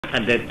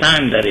At the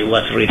time that it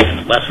was written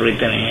in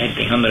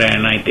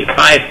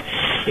 1895.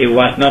 It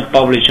was not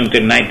published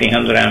until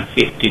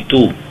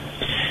 1952,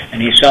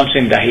 and it's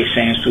something that he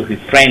sends to his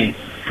friend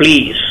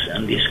Flees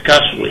and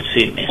discussed with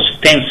him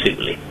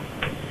extensively.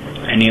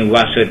 And it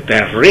was a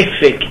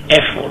terrific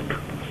effort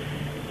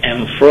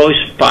on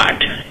Freud's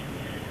part,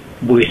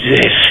 with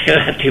a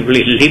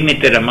relatively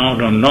limited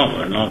amount of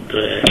knowledge,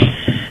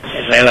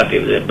 a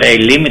very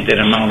limited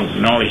amount of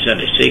knowledge that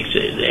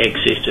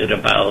existed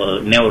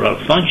about neural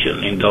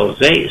function in those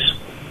days,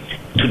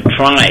 to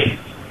try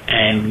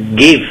and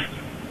give,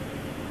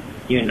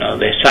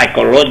 the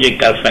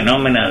psychological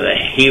phenomena that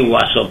he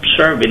was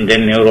observing, the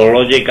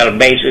neurological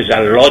basis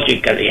that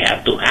logically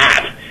had to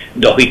have,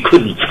 though he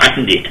couldn't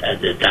find it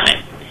at the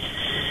time.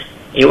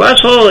 It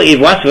was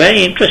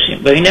very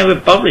interesting, but he never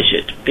published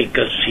it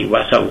because he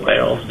was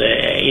aware of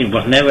it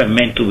was never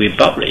meant to be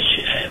published.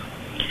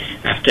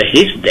 After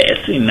his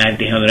death in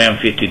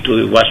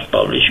 1952, it was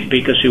published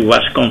because it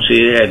was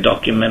considered a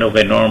document of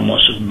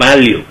enormous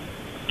value.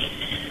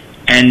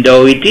 And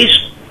though it is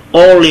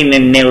all in a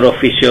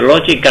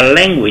neurophysiological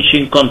language,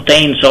 it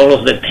contains all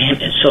of the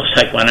tenets of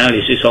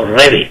psychoanalysis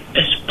already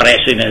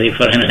expressed in a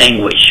different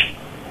language.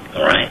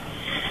 All right.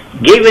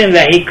 Given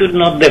that he could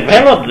not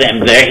develop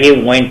them there, he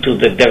went to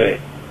the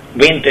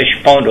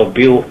vintage point of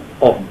view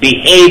of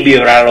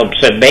behavioral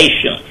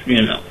observations,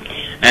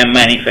 and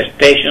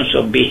manifestations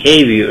of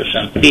behaviors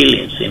and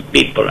feelings in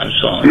people and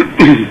so on,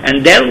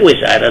 and dealt with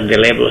that at the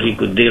level he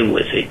could deal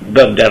with it.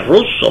 But the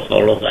roots of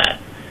all of that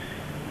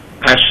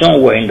are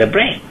somewhere in the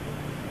brain.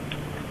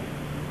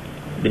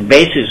 The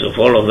basis of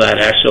all of that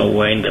are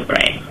somewhere in the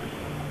brain.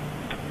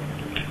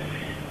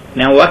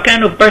 Now, what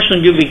kind of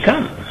person you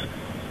become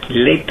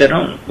later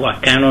on?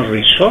 What kind of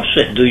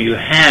resources do you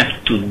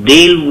have to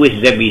deal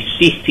with the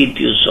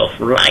vicissitudes of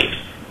life,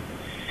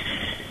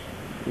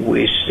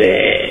 with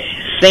the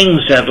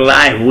things that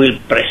life will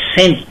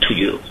present to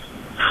you,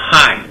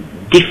 hard,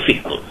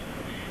 difficult,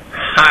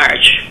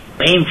 harsh,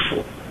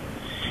 painful,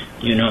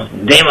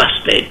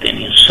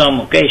 devastating in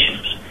some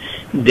occasions,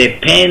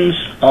 depends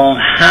on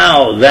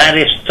how that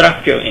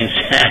structure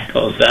inside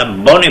of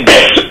that bunny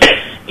box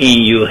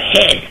in your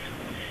head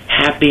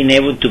have been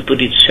able to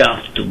put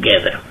itself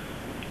together.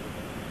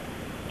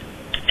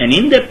 And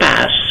in the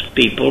past,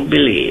 people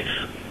believe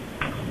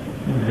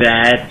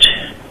that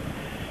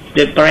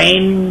the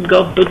brain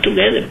got put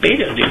together,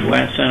 period. It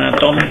was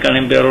anatomical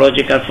and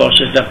biological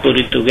forces that put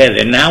it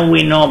together. Now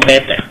we know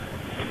better.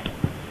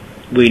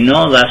 We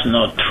know that's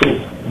not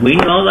true. We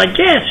know that,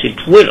 yes,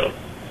 it will.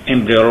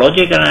 And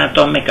biological and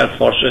anatomical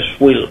forces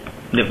will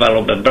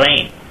develop a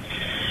brain.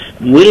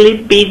 Will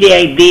it be the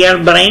ideal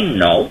brain?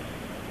 No.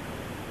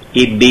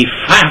 It be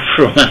far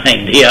from an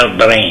ideal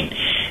brain.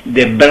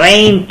 The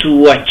brain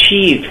to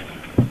achieve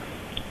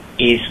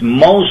its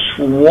most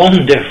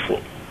wonderful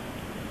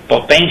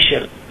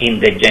potential in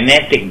the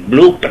genetic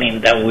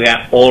blueprint that we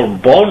are all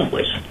born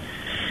with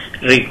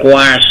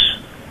requires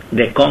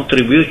the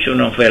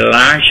contribution of a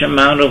large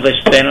amount of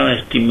external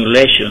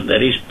stimulation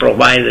that is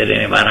provided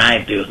in a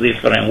variety of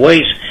different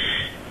ways,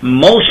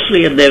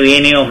 mostly at the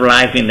beginning of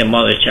life in the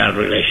mother-child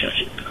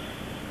relationship.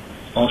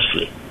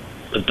 Mostly,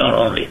 but not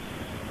only.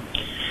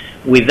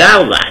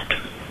 Without that,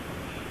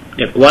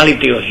 the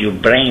quality of your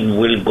brain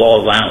will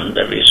go down,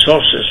 the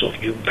resources of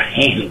your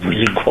brain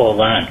will go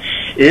down.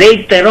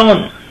 Later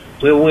on,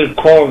 we will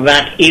call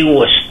that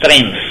ego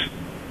strength.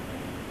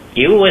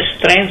 Ego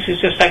strength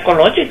is a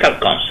psychological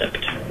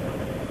concept.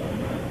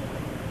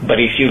 But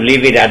if you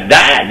leave it at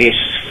that, it's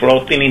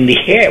floating in the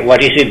air.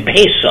 What is it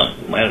based on?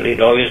 Well, it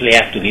obviously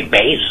has to be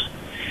based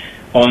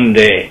on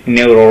the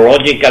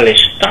neurological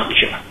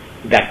structure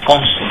that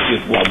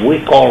constitutes what we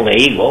call the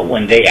ego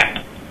when they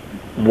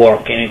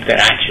work in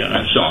interaction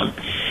and so on.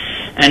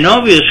 And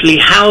obviously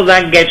how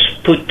that gets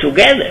put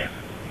together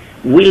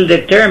will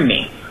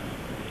determine,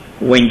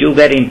 when you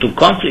get into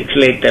conflicts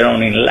later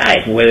on in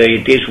life, whether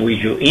it is with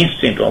your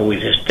instinct or with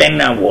the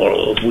external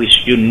world, of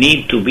which you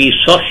need to be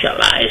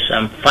socialized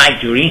and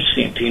fight your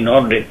instinct in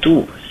order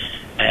to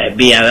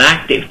be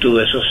adaptive to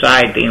the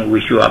society in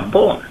which you are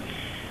born,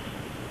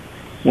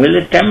 will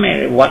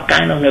determine what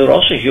kind of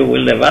neurosis you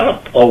will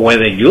develop, or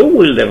whether you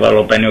will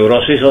develop a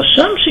neurosis or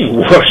something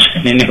worse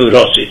than a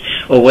neurosis,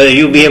 or whether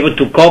you'll be able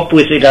to cope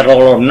with it at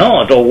all or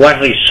not, or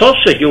what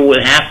resources you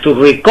will have to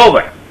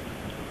recover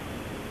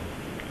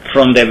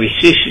from the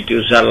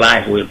vicissitudes that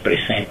life will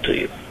present to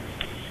you.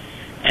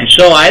 And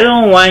so I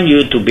don't want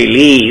you to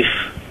believe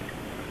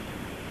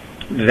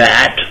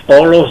that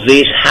all of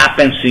this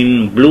happens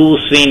in blue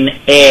thin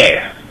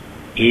air.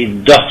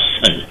 It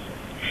doesn't.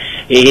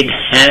 It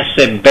has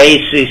a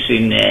basis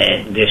in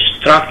the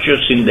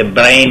structures in the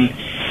brain.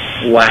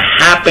 What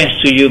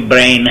happens to your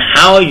brain,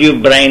 how your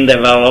brain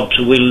develops,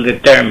 will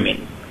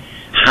determine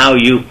how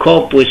you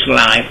cope with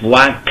life,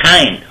 what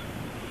kind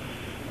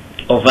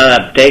of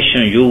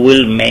adaptation you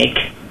will make,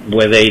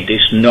 whether it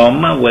is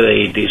normal, whether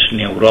it is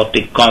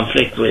neurotic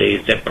conflict, whether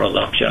it is the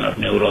production of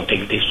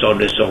neurotic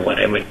disorders of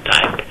whatever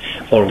type,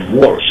 or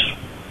worse.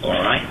 All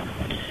right?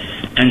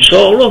 And so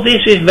all of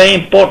this is very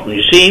important.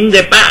 You see, in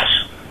the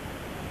past,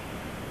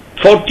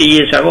 40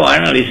 years ago,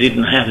 analysts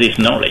didn't have this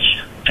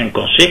knowledge, and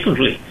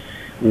consequently,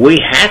 we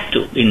had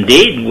to,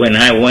 indeed, when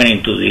I went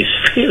into this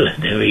field at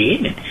the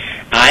beginning,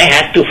 I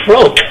had to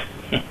float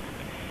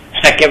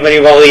like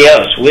everybody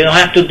else. We don't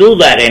have to do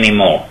that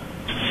anymore.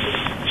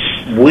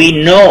 We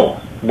know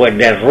what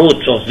the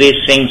roots of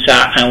these things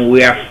are, and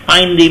we are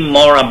finding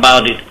more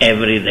about it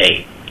every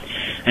day.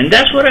 And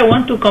that's what I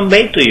want to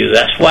convey to you.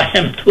 That's why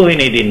I'm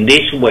doing it in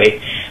this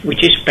way,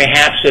 which is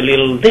perhaps a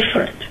little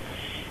different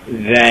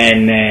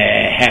than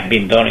have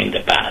been done in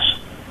the past.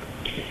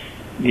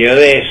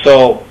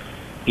 So,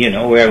 we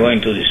are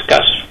going to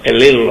discuss a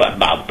little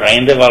about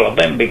brain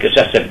development, because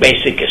that's the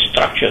basic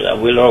structure that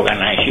will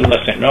organize you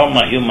as a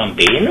normal human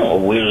being, or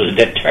will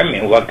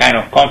determine what kind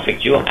of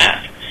conflict you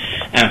have,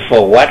 and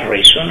for what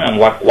reason, and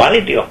what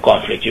quality of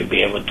conflict you'll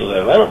be able to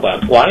develop,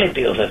 what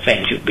quality of the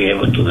things you'll be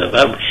able to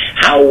develop,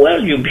 how well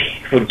you'll be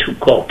able to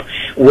cope,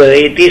 whether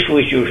it is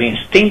with your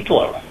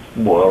instinctual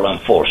will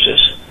and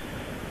forces,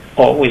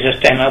 or with a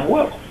standard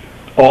will,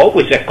 or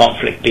with a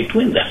conflict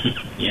between them,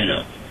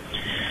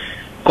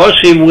 Of course,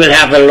 it will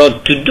have a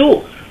lot to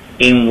do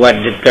in what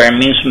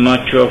determines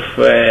much of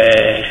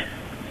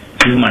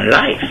human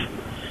life,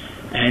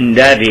 and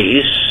that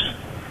is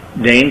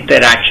the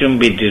interaction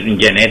between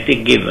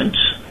genetic givens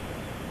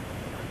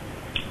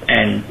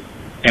and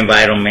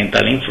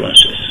environmental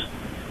influences.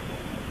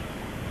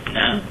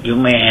 Now, you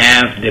may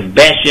have the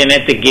best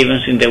genetic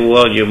givens in the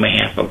world, you may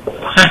have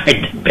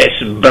acquired the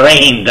best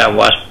brain that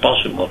was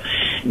possible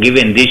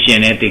given these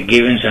genetic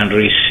givens, and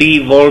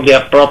receive all the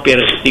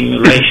appropriate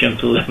stimulation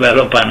to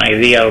develop an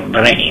ideal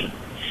brain.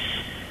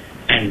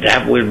 And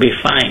that will be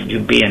fine.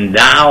 You'll be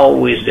endowed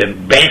with the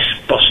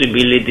best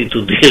possibility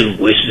to deal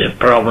with the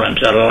problems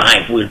that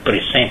life will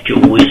present you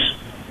with,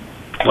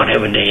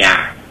 whatever they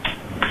are.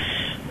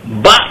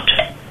 But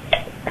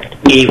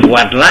if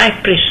what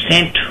life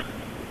presents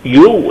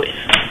you with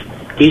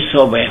is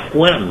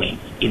overwhelming,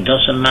 it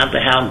doesn't matter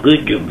how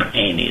good your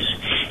brain is.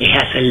 It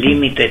has a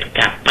limited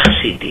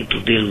capacity to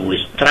deal with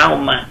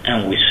trauma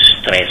and with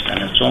stress, and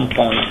at some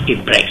point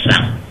it breaks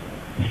down.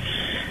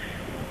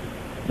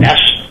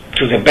 That's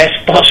to the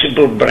best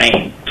possible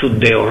brain, to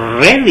the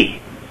already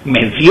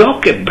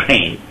mediocre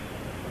brain,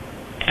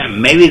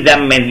 and maybe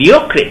that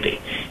mediocrity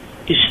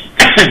is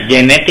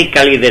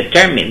genetically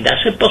determined.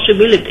 That's a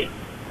possibility.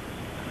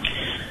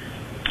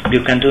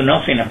 You can do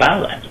nothing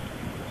about that.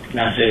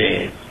 That's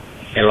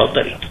a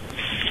lottery.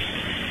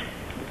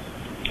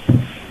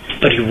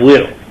 But it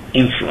will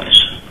influence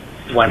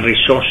what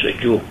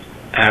resources you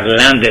are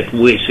landed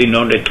with in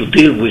order to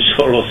deal with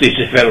all of this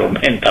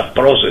developmental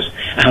process,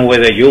 and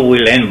whether you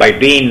will end by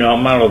being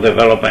normal or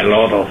develop a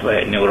lot of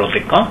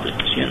neurotic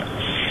conflicts,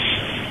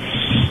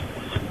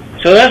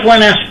 So that's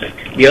one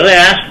aspect. The other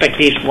aspect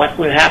is what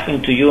will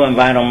happen to you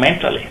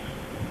environmentally,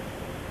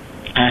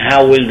 and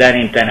how will that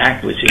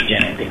interact with the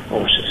genetic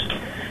forces.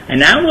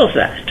 And out of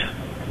that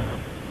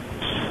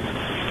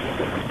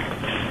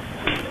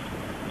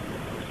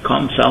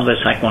comes out the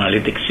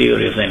psychoanalytic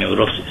theory of the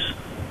neurosis.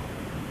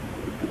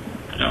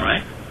 All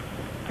right.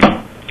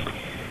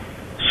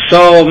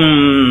 So,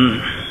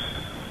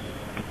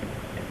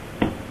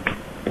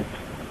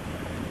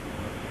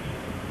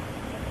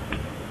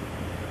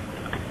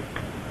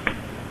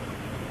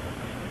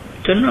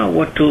 don't know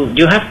what to.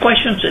 Do you have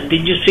questions?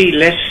 Did you see?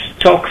 Let's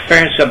talk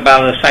first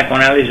about the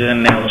psychoanalysis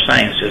and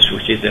neurosciences,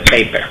 which is the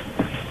paper.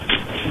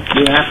 Do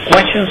you have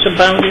questions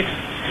about it?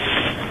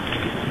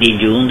 Did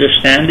you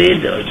understand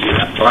it, or do you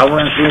have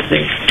problems with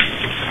it?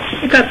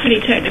 It got pretty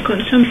technical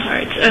in some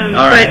parts.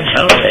 All right,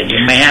 well,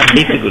 you may have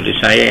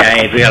difficulties.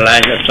 I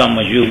realize that some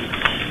of you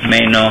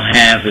may not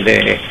have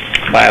the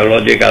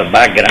biological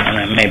background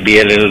and may be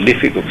a little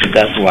difficult, but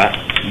that's what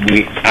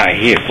we are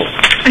here for.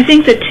 I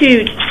think the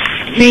two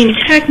main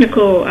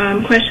technical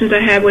questions I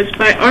had was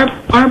by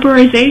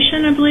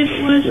arborization, I believe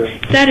it was.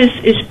 Yeah. That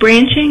is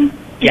branching?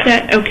 Is Yeah.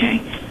 that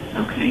okay?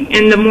 Okay.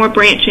 And the more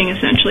branching,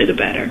 essentially, the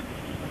better.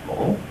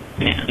 Oh.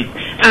 Yeah.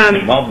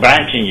 The more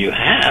branching you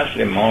have,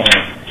 the more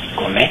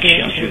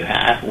connections you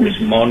have with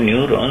more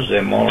neurons,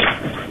 the more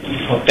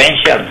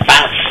potential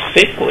path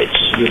circuits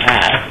you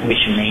have,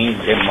 which means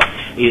the more,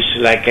 it's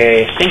like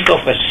think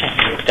of a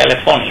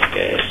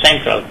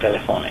central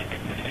telephonic.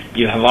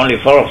 You have only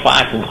 4 or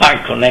 5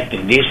 wires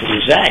connecting this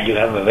with that. You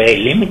have a very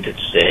limited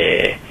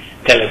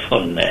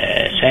telephone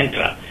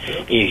central.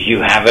 If you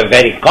have a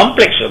very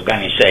complex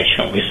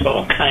organization with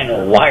all kind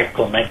of wire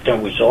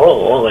connected with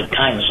all the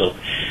kinds of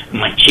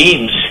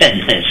machines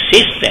and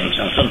systems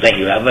and something,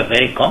 you have a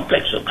very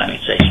complex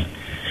organization.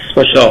 It's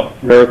like a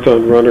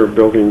marathon runner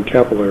building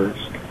capillaries.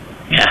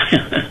 Yeah.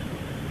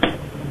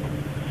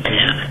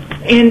 Yeah.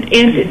 And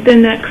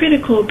then that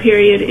critical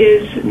period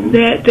is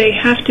that they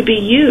have to be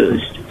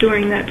used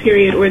during that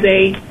period or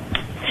they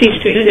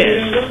cease to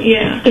exist.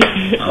 Yeah.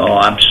 Oh,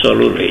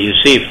 absolutely. You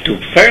see,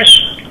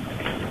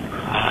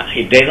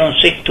 if they don't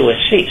seek to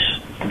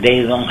exist,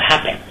 they don't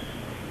happen.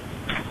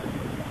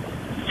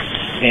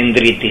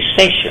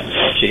 Dendritization,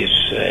 which is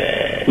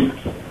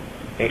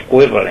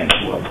equivalent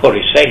to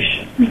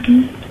vaporization,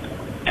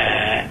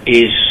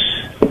 is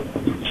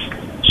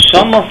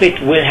some of it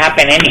will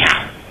happen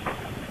anyhow.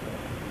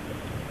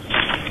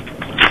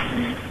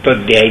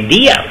 But the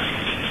idea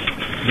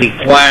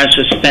requires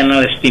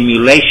external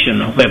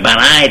stimulation of a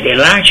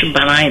large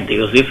variety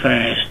of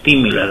different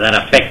stimuli that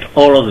affect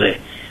all of the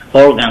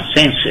organ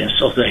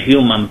senses of the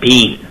human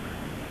being,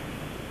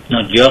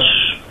 not just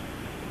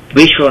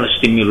visual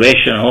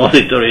stimulation,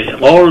 auditory,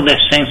 all the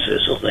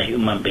senses of the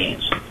human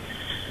beings.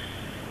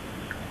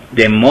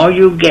 The more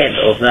you get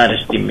of that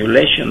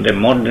stimulation, the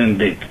more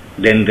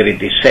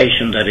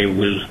dendritization that it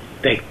will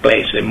take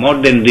place. The more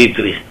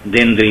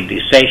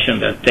dendritization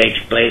that takes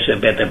place, the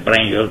better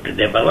brain you're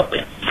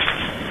developing.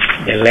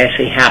 The less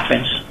it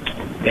happens,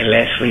 the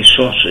less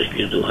resources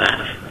you do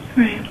have.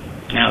 Right.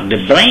 Now,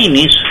 the brain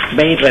is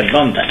very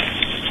redundant.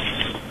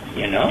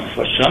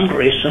 For some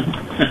reason,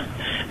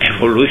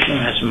 evolution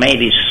has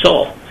made it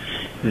so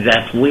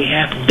that we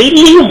have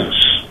billions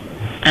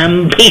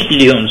and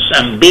billions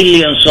and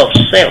billions of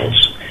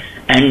cells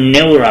and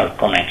neural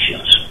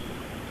connections.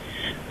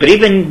 But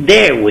even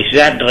there, with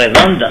that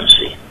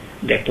redundancy,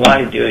 the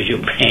quality of your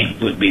brain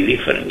will be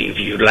different if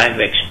your life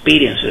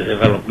experiences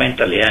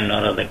developmentally are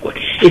not adequate.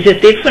 It's a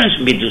difference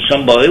between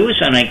somebody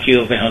with an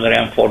IQ of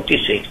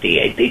 140, 60,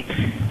 80,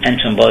 and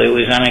somebody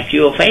with an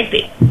IQ of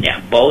 80. They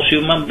are both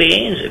human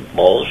beings, they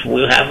both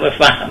will have a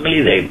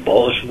family, they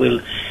both will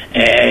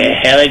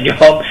have a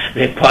job.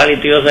 The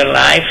quality of their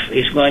life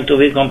is going to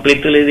be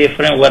completely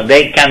different. What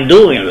they can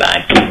do in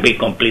life will be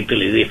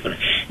completely different.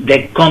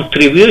 The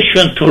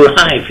contribution to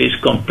life is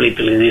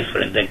completely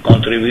different. The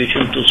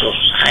contribution to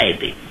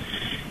society,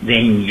 the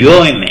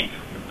enjoyment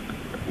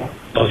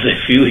of the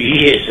few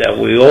years that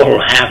we all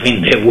have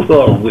in the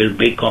world will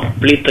be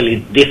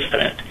completely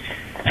different.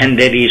 And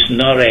there is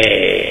not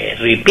a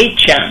repeat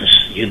chance.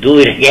 You do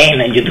it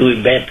again and you do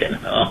it better,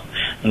 no?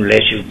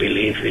 Unless you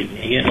believe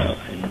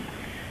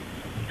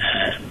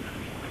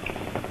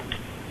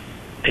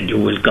that you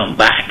will come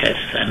back as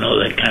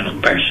another kind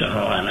of person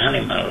or an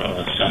animal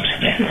or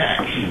something like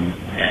that.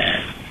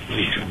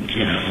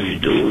 You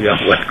do, you're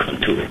welcome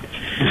to it.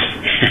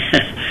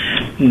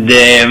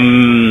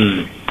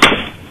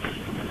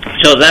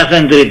 So that's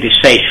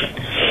dendritization.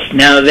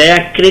 Now, there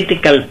are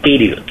critical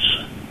periods,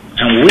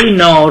 and we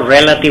know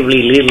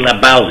relatively little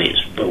about this,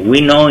 but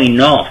we know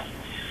enough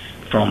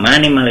from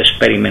animal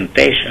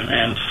experimentation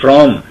and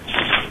from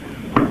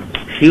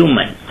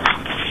human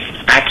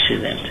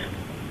accident,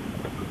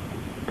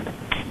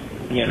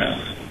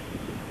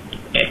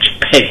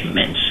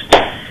 experiments,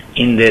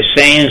 in the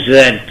sense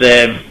that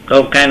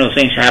all kind of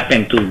things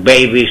happen to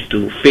babies,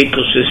 to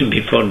fetuses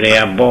before they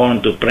are born,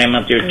 to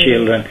premature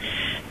children,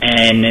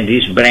 and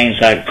these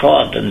brains are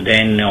caught, and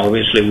then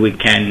obviously we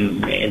can,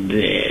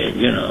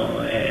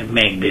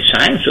 make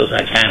designs of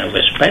that kind of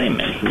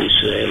experiment with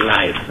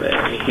live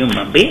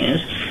human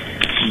beings,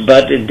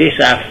 but these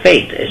are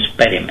fate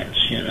experiments,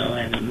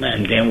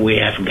 and then we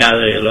have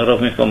gathered a lot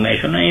of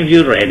information, and if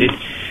you read it,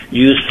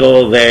 you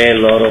saw there a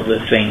lot of the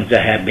things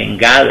that have been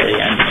gathered,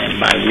 and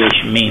by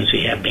which means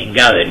they have been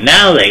gathered.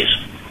 Nowadays,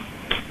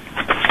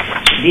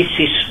 this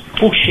is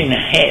pushing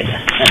ahead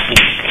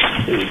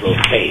through the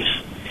phase,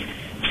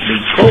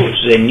 because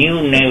the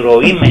new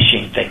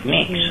neuroimaging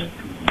techniques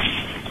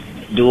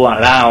do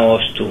allow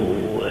us to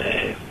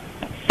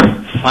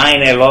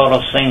find a lot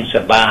of things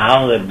about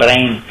how the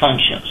brain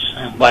functions,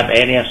 and what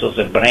areas of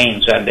the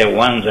brains are the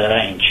ones that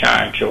are in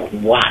charge of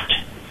what,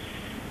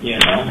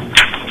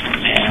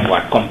 and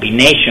what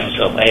combinations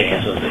of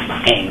areas of the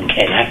brain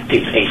get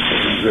activated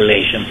in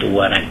relation to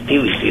what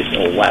activities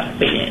or what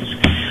feelings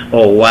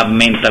or what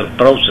mental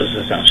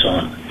processes and so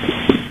on.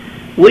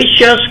 Which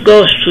just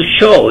goes to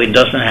show it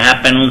doesn't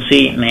happen on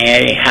thin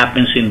air, it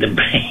happens in the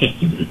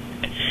brain.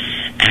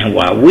 And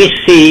what we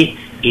see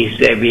is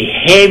the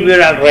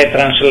behavioral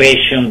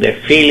retranslation, the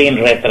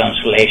feeling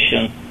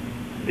retranslation,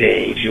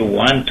 if you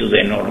want to,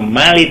 the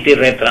normality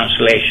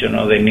retranslation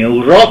or the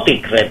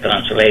neurotic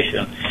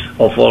retranslation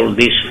of all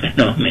these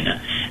phenomena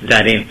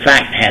that in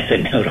fact has a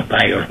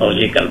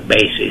neurobiological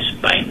basis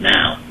by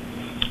now.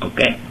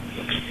 Okay?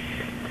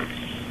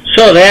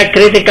 So there are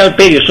critical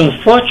periods.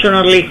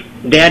 Unfortunately,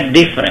 they are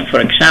different. For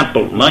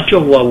example, much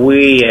of what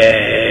we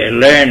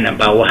learn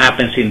about what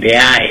happens in the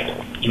eye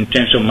in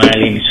terms of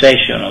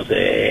myelinization of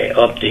the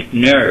optic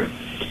nerve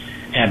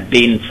have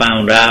been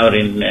found out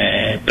in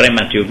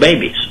premature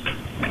babies.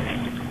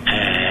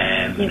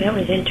 Yeah, that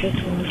was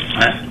interesting.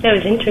 That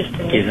was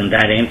interesting. Isn't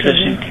that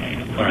interesting?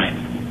 All right.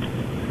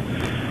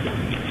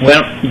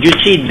 Well, you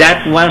see,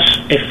 that was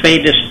a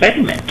fate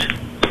experiment.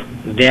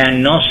 There are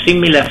no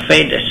similar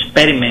fate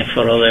experiments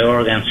for other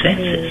organ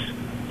senses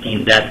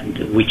in that,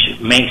 which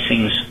makes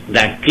things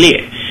that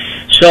clear.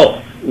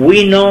 So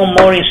we know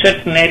more in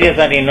certain areas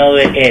than in other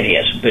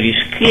areas, but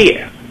it's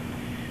clear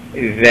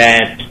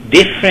that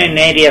different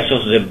areas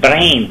of the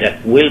brain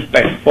that will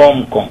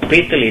perform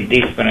completely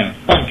different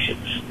functions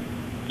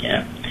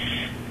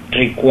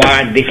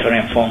require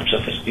different forms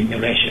of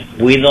stimulation.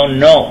 We don't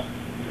know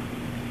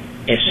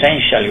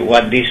essentially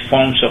what these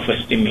forms of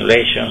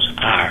stimulations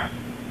are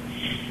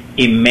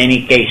in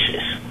many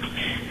cases.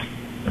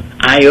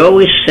 I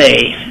always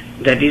say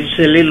that is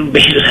a little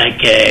bit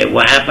like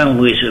what happened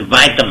with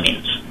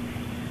vitamins.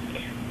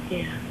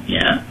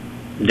 Yeah.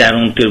 That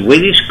until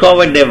we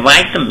discovered the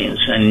vitamins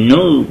and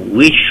knew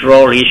which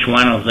role each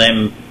one of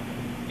them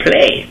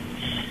played,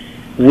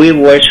 we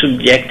were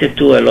subjected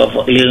to a lot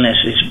of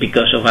illnesses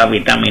because of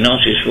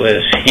avitaminosis,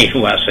 whether it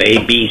was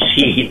A, B,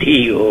 C,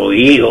 D, or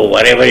E, or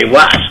whatever it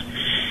was.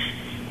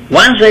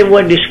 Once they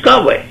were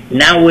discovered,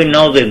 now we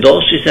know the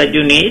doses that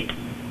you need,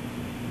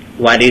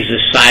 what is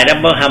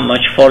desirable, how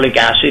much folic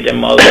acid a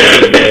mother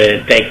should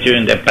take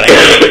during the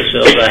pregnancy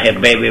so that her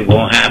baby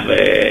won't have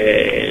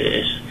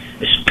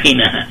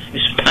spina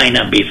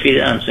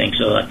bifida and things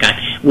of that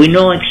kind. We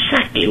know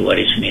exactly what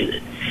is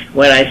needed.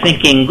 Well, I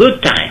think in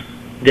good time,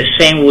 the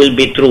same will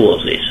be true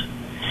of this,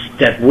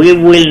 that we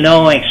will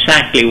know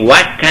exactly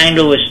what kind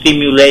of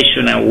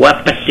stimulation and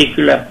what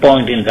particular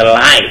point in the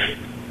life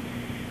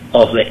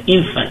of the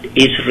infant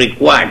is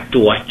required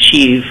to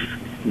achieve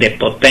the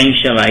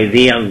potential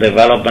ideal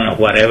development of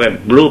whatever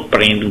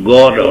blueprint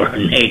God or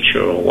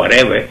nature or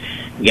whatever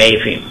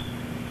gave him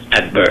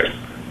at birth.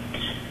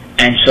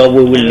 And so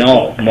we will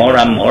know more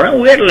and more,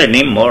 and we're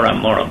learning more and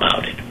more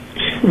about it.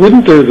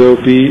 Wouldn't there, though,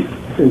 be,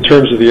 in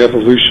terms of the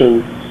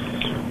evolution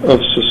of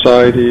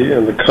society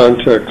and the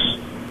context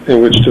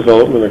in which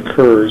development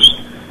occurs,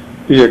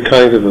 be a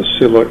kind of a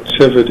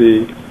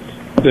selectivity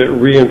that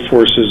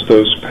reinforces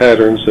those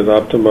patterns that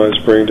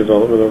optimize brain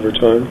development over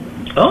time?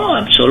 Oh,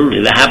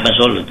 absolutely. That happens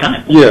all the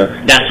time.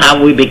 Yeah. That's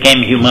how we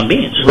became human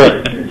beings.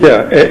 Right.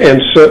 Yeah.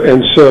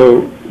 And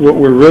so what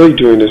we're really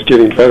doing is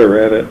getting better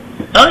at it.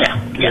 Oh, yeah.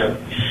 Yeah.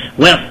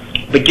 Well,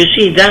 but you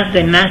see, that's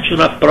the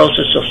natural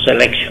process of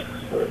selection.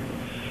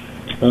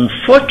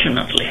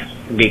 Unfortunately,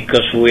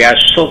 because we are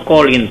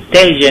so-called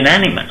intelligent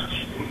animals,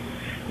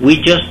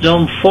 we just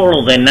don't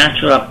follow the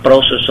natural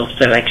process of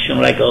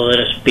selection like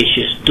other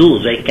species do.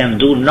 They can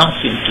do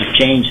nothing to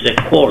change the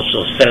course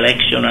of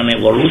selection and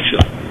evolution.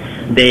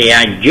 They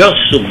are just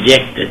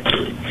subjected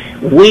to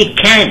it. We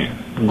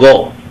can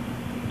go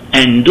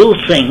and do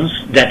things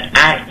that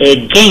are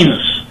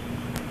against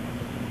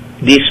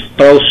these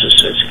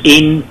processes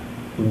in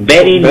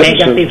very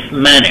negative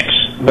manners.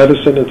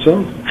 Medicine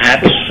itself?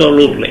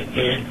 Absolutely.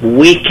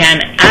 We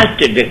can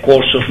alter the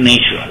course of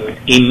nature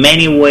in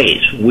many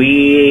ways.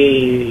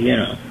 We,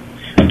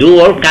 do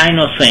all kind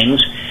of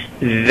things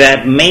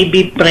that may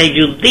be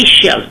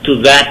prejudicial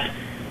to that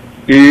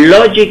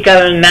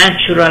logical,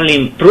 natural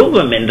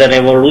improvement that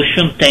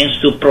evolution tends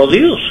to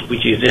produce,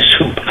 which is the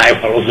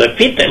survival of the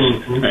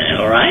fittest.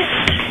 All right?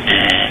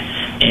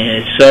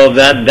 So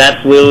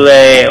that will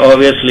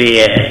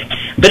obviously...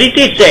 but it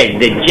is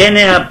the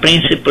general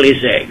principle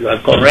is you are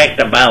correct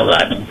about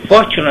that.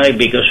 Unfortunately,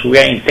 because we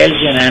are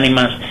intelligent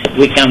animals,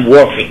 we can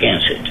work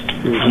against it.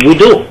 And we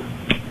do,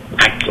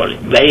 actually,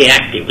 very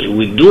actively.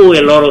 We do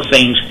a lot of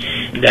things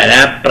that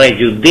are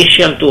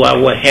prejudicial to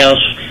our health,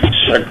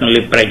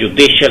 certainly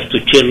prejudicial to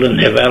children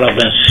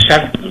development,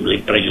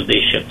 certainly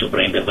prejudicial to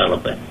brain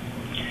development.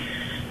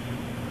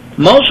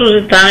 Most of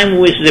the time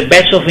with the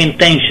best of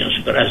intentions,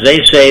 but as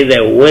they say,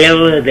 the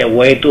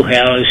way to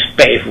hell is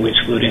paved with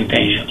good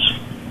intentions.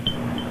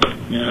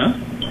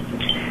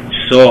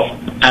 So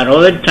at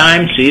other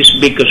times it's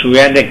because we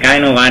are the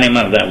kind of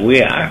animal that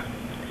we are,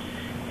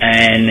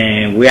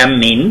 and we are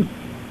mean,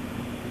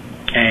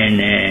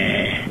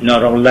 and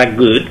not all that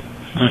good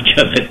much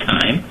of the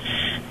time,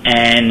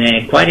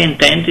 and quite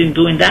intent in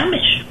doing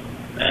damage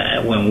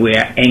when we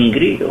are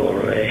angry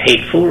or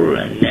hateful,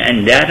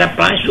 and that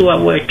applies to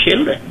our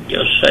children.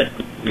 Just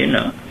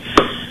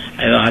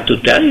I don't have to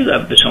tell you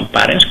that some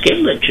parents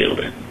kill their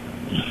children,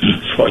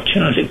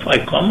 fortunately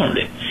quite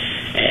commonly.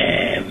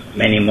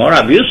 Many more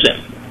abuse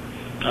them,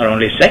 not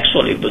only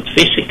sexually but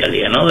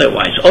physically and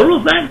otherwise. All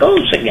of that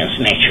goes against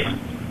nature.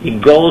 It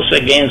goes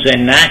against the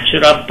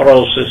natural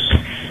process,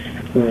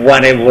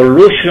 what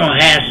evolution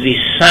has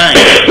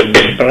designed in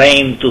the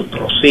brain to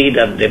proceed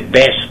at the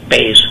best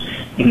pace,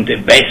 in the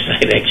best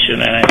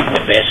direction and at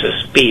the best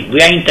speed. We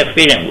are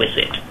interfering with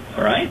it,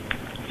 all right?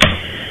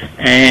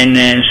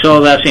 And so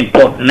that's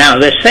important. Now,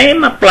 the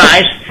same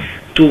applies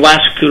to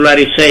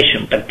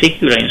vascularization,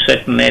 particularly in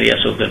certain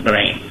areas of the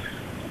brain.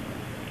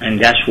 And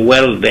that's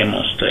well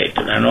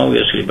demonstrated. And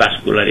obviously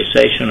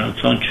vascularization and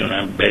function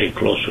are very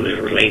closely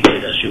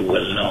related, as you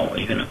well know.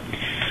 If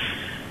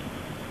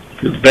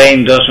your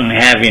brain doesn't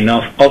have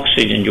enough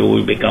oxygen, you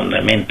will become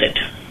demented.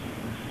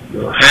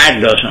 Your heart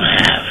doesn't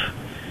have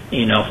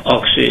enough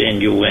oxygen,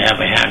 you will have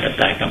a heart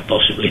attack and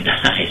possibly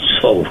die.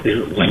 So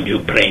when your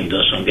brain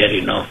doesn't get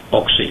enough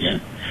oxygen,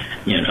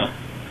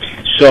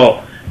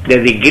 So the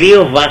degree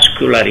of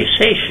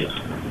vascularization,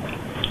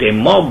 the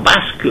more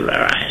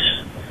vascularized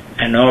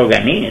an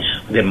organ is,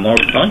 the more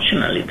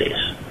functional it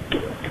is.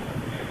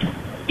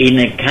 In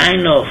a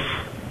kind of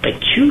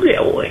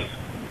peculiar way,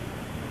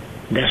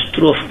 that's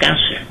true of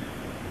cancer.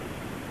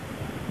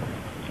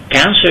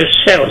 Cancer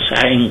cells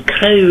are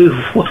incredibly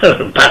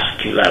well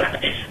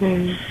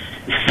vascularized.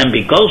 And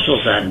because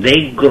of that,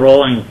 they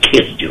grow and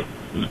kill you.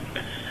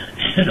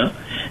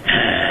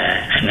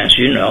 And as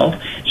you know,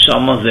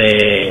 some of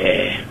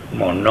the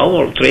more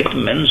novel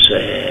treatments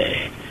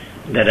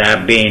that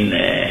have been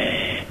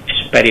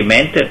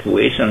experimented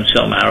with, and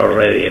some are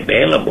already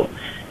available,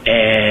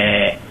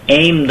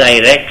 aim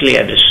directly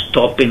at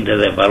stopping the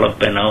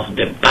development of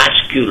the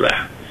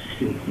vascular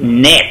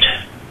net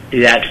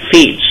that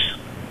feeds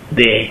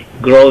the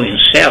growing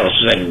cells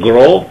that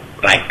grow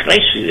like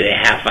crazy. They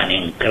have an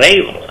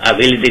incredible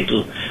ability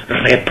to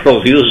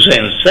reproduce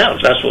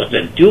themselves. That's what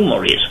the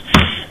tumor is.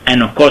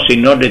 And of course,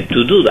 in order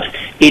to do that,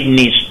 it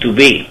needs to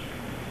be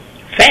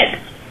fed.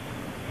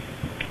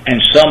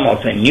 And some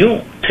of the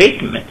new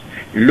treatments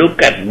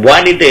look at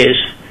what it is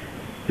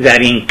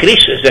that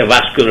increases the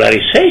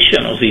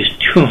vascularization of these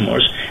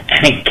tumors,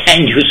 and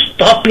can you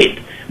stop it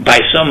by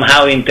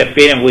somehow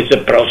interfering with the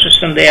process,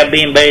 and they are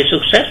being very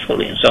successful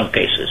in some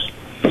cases.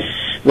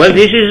 Well,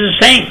 this is the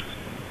same,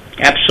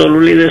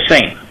 absolutely the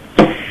same.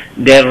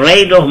 The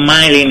rate of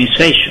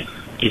myelinization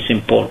is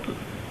important,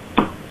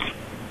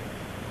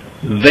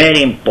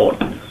 very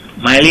important.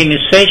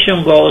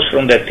 Myelinization goes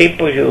from the tip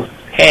of your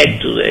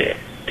head to the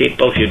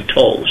tip of your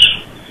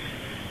toes,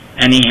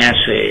 and it has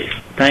a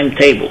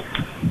timetable.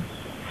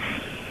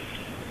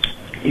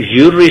 If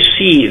you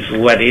receive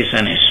what is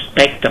an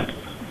expectable,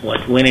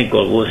 what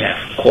Winnicott would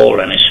have called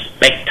an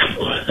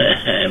expectable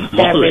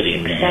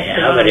modeling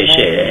average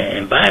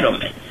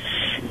environment,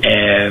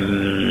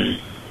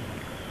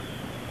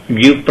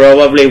 you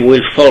probably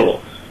will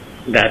follow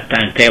that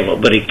timetable,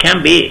 but it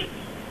can be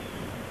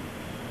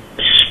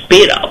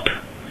speed up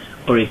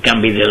or it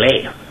can be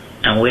delayed,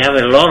 and we have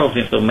a lot of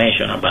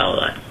information about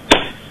that.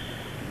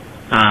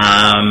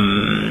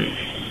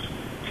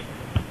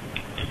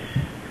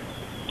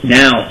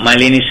 Now,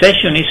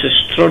 myelinization is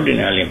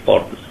extraordinarily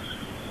important.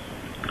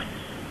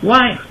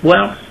 Why?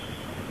 Well,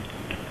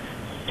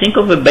 think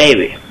of a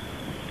baby.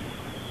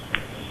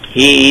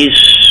 He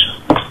is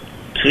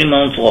 3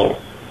 months old.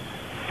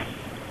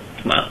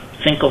 Well,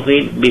 think of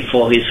it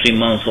before he's 3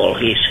 months old.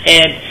 His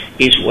head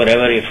is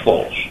wherever it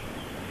falls.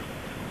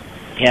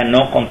 He has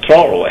no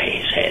control over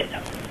his head.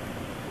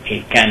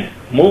 He can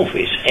move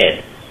his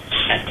head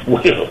at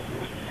will.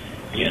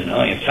 You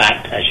know, in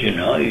fact, as you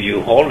know, if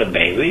you hold a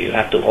baby, you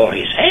have to hold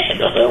his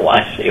head,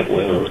 otherwise it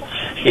will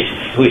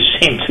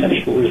seem that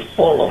it will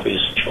fall off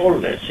his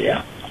shoulders,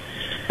 yeah.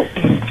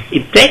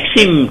 It takes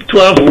him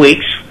 12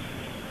 weeks,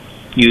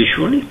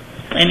 usually.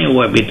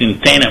 Anywhere between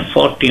 10 and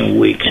 14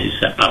 weeks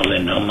is about the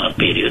normal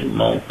period,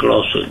 more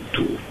closer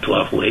to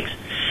 12 weeks,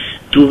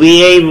 to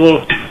be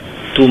able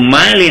to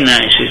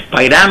myelinize his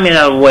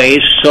pyramidal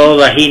waves so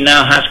that he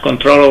now has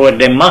control over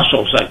the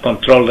muscles that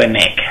control the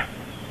neck,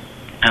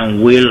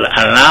 and will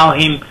allow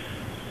him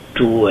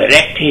to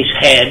erect his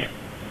head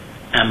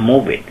and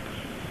move it.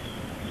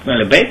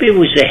 Well, a baby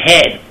with a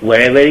head,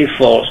 wherever it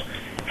falls,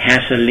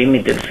 has a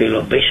limited field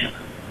of vision.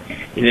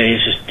 If there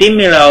is a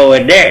stimuli over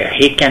there,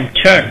 he can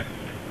turn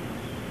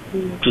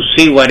to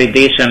see what it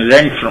is and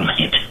learn from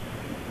it.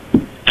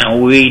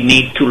 And we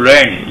need to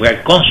learn. We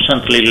are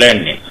constantly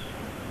learning.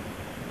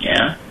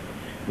 Yeah?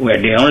 We are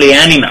the only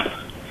animal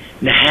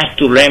that has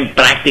to learn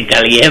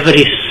practically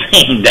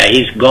everything that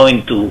he's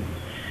going to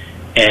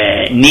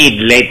need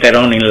later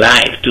on in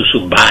life to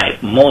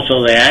survive. Most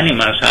of the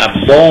animals are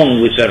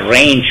born with a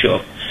range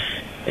of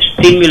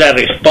stimuli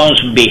response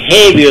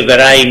behavior that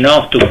are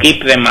enough to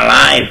keep them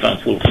alive and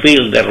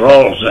fulfill the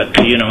roles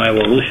that, you know,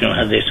 evolution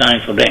has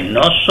designed for them.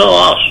 Not so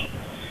us.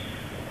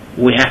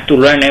 We have to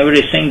learn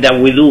everything that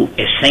we do,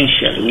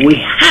 essentially. We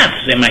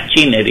have the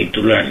machinery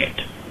to learn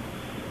it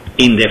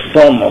in the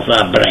form of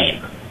our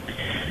brain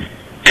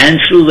and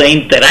through the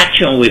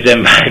interaction with the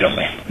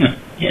environment.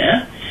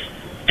 Yeah?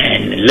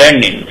 And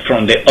learning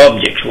from the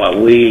objects, what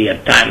we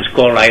at times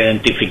call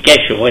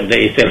identification, where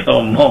there is a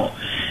lot more.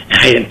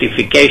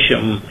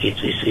 Identification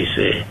is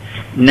a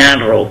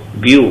narrow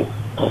view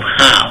of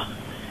how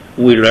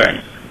we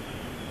learn.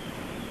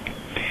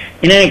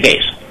 In any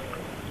case,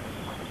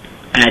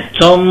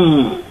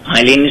 some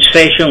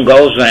myelinization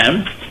goes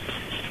on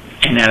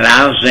and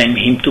allows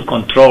him to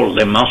control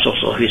the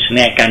muscles of his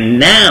neck, and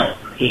now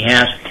he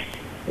has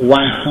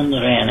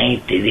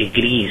 180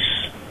 degrees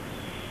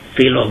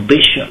field of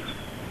vision.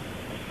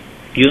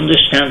 You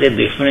understand the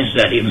difference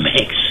that it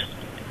makes?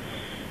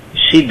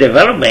 See,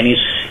 development is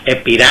a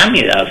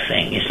pyramidal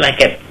thing. It's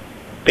like a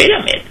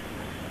pyramid,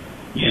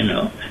 you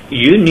know.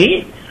 You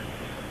need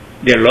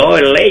the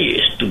lower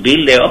layers to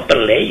build the upper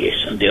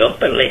layers, and the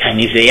upper layer.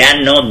 And if they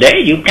are not there,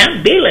 you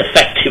can't build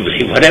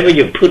effectively. Whatever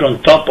you put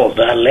on top of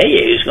that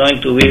layer is going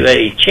to be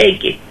very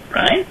shaky,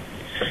 right?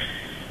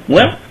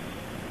 Well,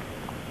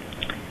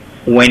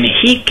 when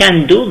he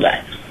can do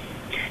that,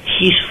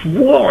 his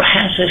world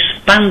has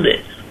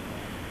expanded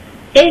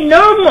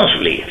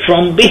enormously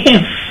from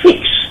being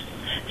fixed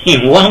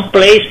in one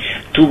place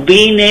to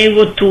being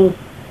able to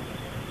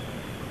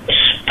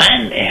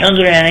expand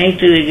 180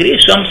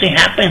 degrees. Something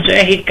happens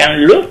there, he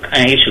can look,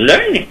 and he's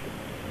learning.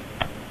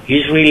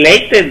 He's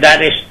related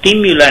that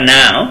stimuli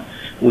now,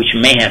 which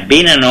may have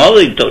been an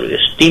auditory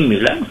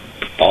stimuli,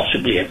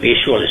 possibly a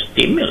visual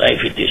stimuli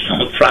if it is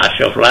some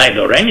flash of light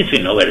or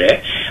anything over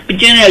there, but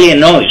generally a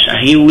noise,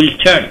 and he will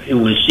turn, he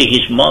will see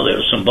his mother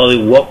or somebody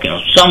walking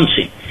or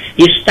something.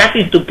 He's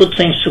starting to put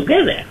things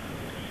together,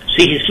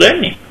 See, he's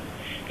learning.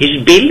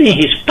 He's building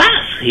his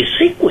path, his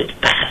secret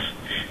path.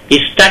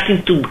 He's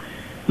starting to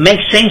make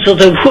sense of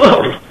the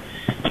world.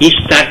 He's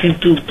starting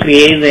to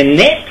create the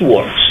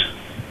networks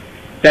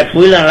that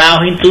will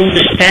allow him to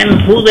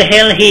understand who the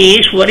hell he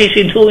is, what is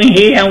he doing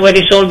here, and what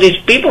is all these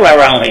people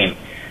around him.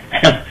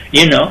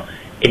 You know,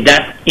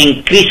 that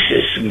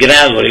increases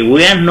gradually.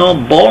 We are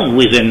not born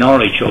with the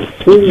knowledge of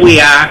who we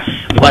are,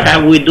 what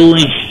are we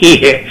doing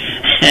here,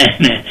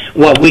 and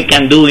what we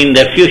can do in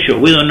the future.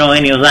 We don't know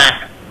any of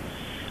that.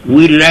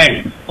 We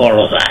learn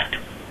all of that.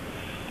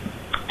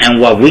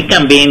 And what we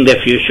can be in the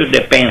future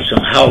depends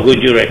on how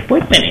good your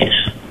equipment is.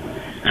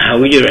 How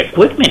good your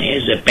equipment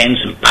is depends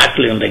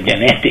partly on the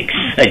genetics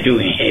that you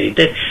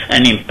inherited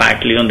and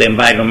partly on the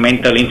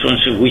environmental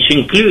influences, which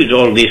includes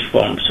all these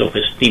forms of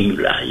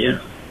stimuli, you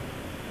know.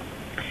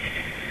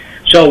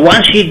 So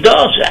once he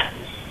does that,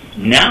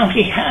 now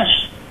he has,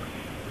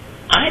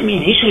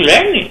 he's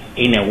learning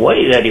in a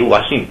way that it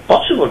was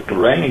impossible to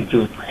learn if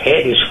your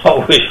head is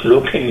always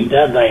looking in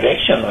that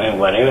direction or in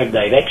whatever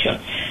direction.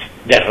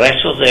 The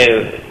rest of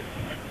the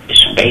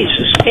space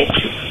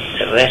escapes you.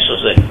 The rest of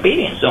the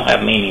experience don't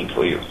have meaning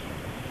for you.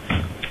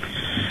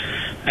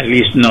 At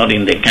least not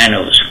in the kind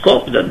of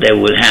scope that they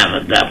will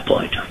have at that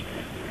point.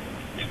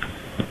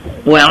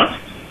 Well,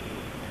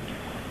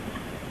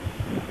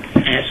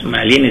 as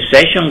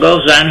myelinization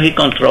goes on, he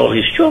controls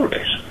his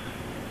shoulders,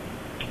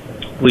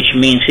 which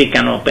means he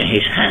can open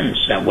his hands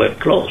that were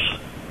closed.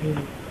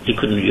 He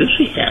couldn't use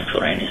his hand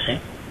for anything.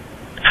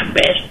 At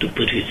best, to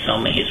put his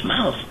thumb in his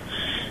mouth.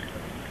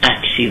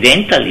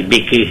 Accidentally,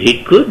 because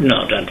he could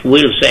not at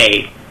will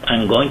say,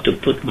 I'm going to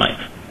put my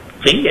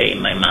finger in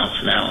my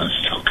mouth now and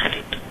suck at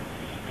it.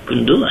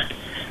 Couldn't do that.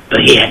 But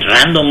he had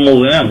random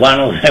movement, one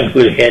of them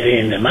will get it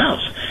in the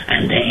mouth,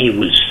 and then he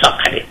will suck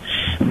at it.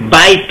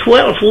 By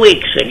 12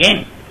 weeks,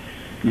 again,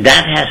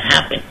 that has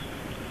happened.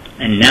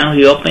 And now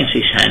he opens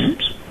his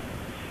hands,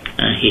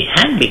 and he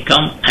had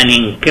become an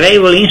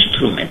incredible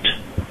instrument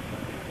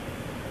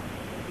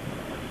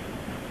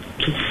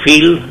to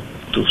feel,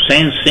 to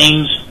sense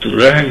things, to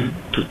learn,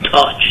 to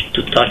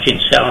touch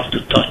himself,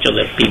 to touch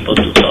other people,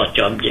 to touch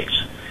objects.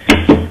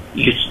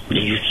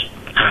 You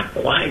are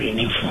acquiring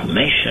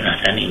information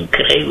at an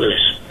incredible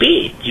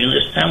speed. You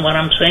understand what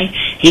I'm saying?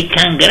 He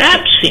can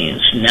grab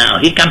things now.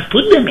 He can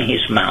put them in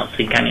his mouth.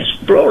 He can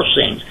explore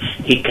things.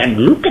 He can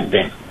look at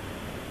them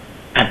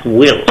at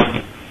will.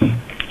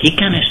 He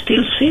can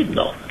still sit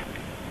though.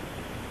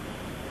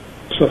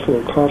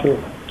 Cephalocopter.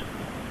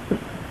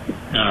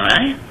 All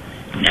right?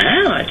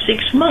 Now, at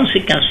 6 months,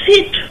 he can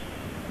sit.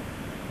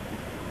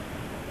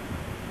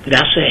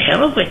 That's a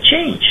hell of a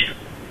change.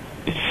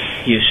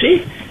 You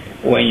see?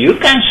 When you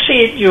can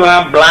sit, you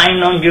are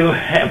blind on your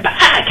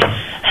back.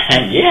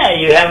 And yeah,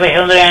 you have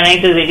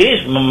 180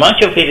 degrees.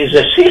 Much of it is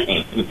a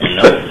sitting, you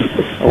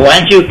know.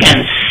 Once you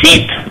can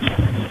sit,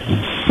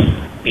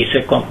 it's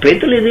a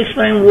completely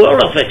different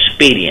world of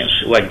experience.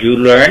 What you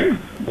learn,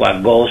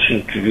 what goes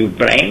into your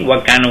brain,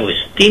 what kind of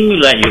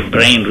stimuli your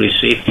brain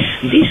receives.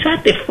 These are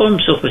the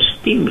forms of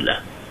stimuli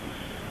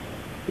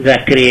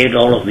that create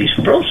all of these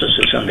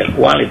processes and the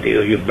quality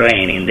of your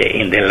brain in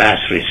the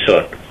last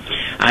resort.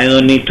 I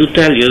don't need to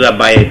tell you that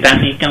by the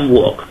time he can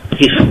walk,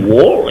 his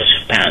world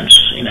expands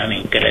in an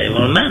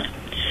incredible manner.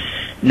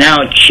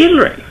 Now,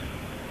 children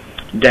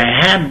that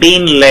have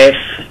been left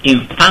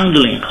in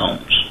foundling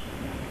homes,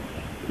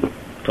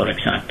 for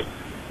example,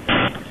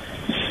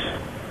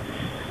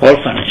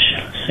 orphanage,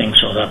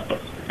 things of that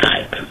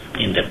type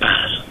in the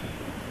past,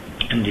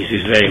 and this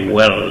is very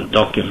well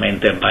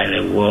documented by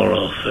the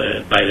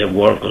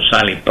work of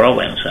Sally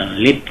Provence and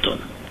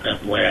Lipton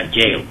that were at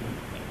jail.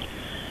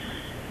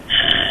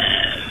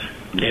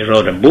 They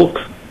wrote a book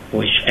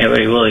which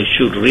everybody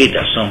should read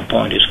at some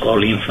point. It's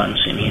called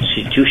Infants in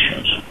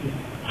Institutions.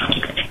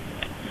 Okay.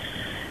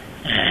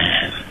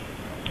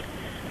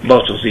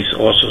 Both of these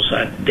authors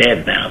are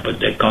dead now, but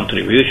their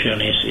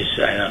contribution is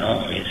I don't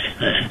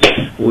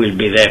know, will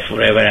be there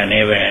forever and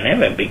ever and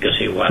ever because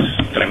it was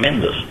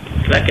tremendous.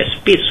 It's like a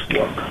Spitz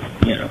work,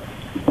 you know.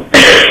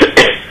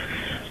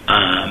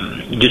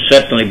 You'd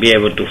certainly be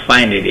able to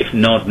find it, if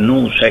not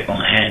new,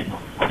 second-hand,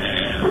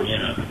 you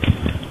know,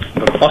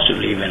 but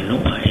possibly even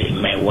new. It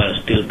may well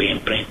still be in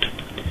print.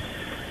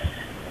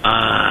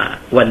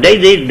 What they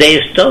did,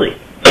 they studied,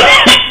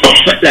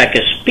 like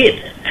a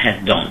Spitz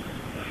had done,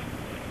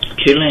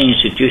 children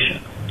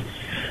institution.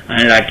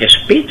 And like a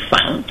Spitz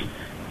found,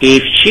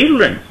 if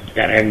children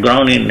that are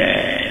grown in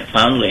a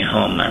family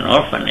home and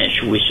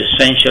orphanage, which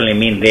essentially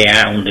means they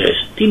are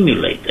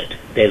understimulated,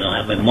 they don't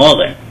have a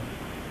mother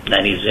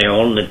that is there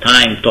all the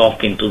time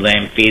talking to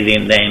them,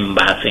 feeding them,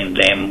 bathing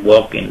them,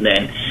 walking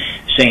them,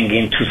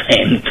 singing to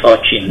them,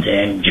 touching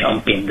them,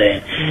 jumping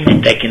them,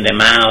 and taking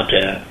them out,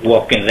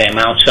 walking them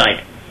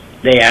outside.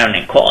 They are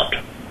in a cot,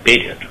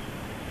 period.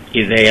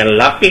 If they are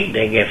lucky,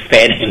 they get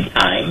fed in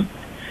time.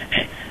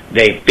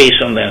 They piss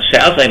on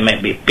themselves, they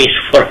may be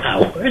pissed for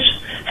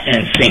hours,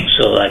 and things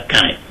of that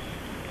kind.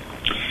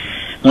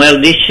 Well,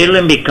 these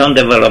children become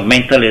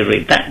developmentally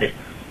retarded.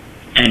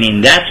 And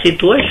in that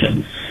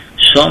situation,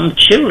 some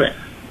children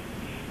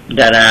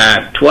that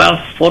are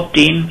 12,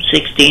 14,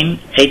 16,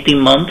 18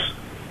 months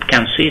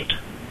can sit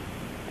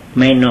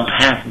may not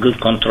have good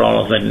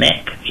control of the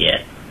neck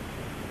yet.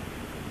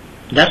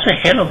 That's a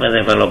hell of a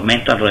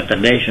developmental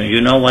retardation.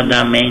 You know what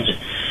that means?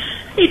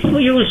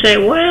 You will say,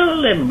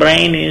 well, the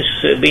brain is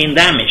being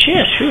damaged.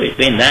 Yes, sure, it's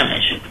being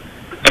damaged.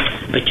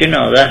 But you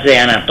know, that's the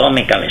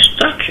anatomical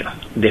structure.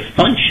 The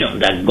function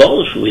that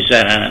goes with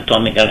that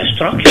anatomical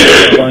structure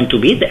is going to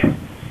be there.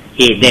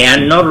 They are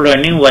not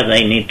learning what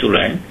they need to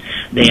learn.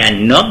 They are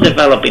not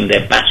developing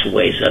the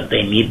pathways that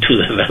they need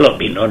to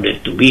develop in order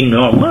to be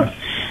normal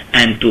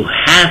and to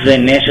have the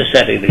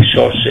necessary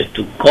resources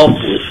to cope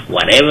with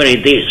whatever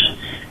it is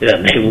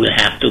that they will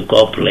have to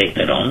cope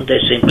later on. They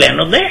simply are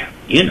not there,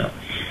 you know.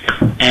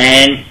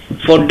 And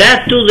for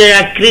that too, there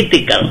are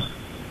critical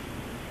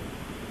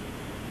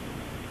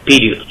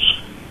periods.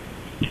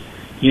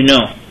 You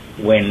know,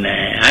 when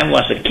I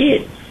was a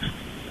kid,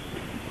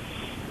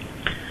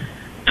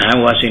 I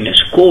was in a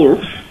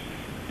school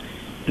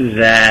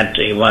that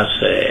it was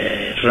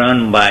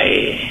run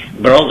by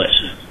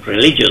brothers,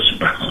 religious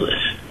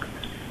brothers,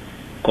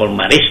 called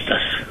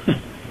Maristas.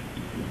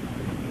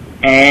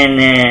 And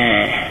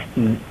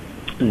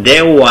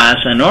there was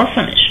an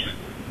orphanage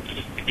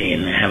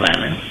in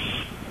Havana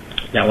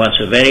that was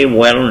a very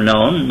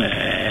well-known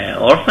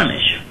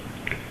orphanage,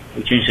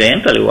 which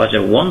incidentally was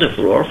a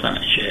wonderful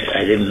orphanage.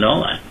 I didn't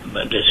know that,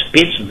 but the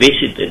Spitz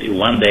visited it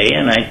one day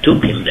and I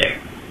took him there.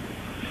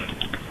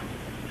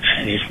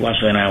 And this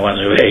was when I was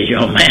a very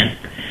young man.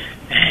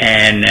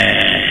 And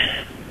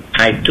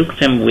I took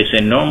them with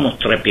enormous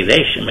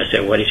trepidation. I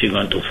said, what is he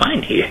going to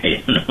find here,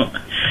 you know?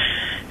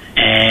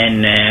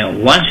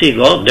 And once he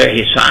got there,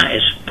 his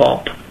eyes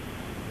popped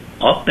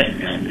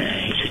open, and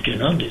he said, you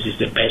know, this is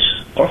the best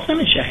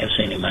orphanage I have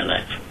seen in my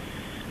life.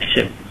 I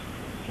said,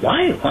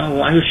 why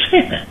you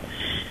say that?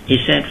 He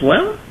said,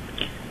 well,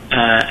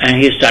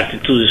 and he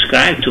started to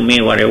describe to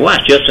me what it was,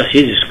 just as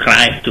he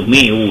described to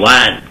me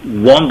what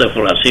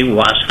wonderful as it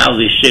was, how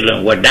these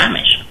children were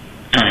damaged,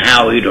 and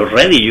how it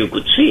already you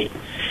could see it.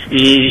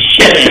 These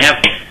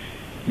children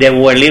they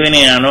were living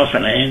in an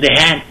orphanage, and they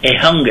had a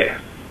hunger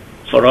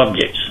for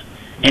objects.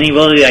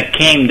 Anybody that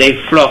came, they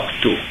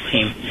flocked to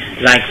him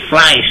like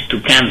flies to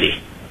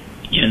candy,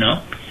 you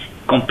know,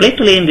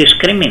 completely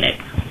indiscriminate.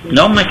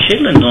 Normal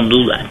children don't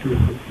do that.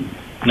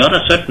 Not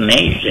a certain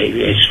age.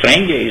 A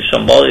stranger is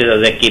somebody that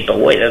they keep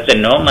away. That's a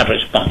normal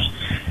response.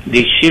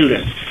 These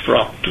children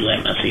flock to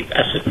them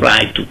as a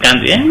fly to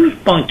candy. And he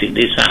pointed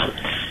this out,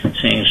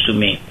 saying to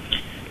me.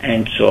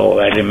 And so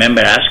I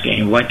remember asking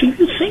him, why do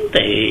you think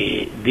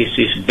this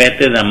is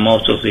better than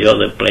most of the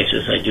other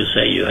places that you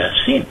say you have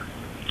seen?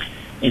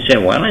 He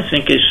said, well, I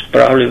think it's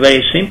probably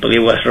very simple. It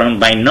was run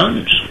by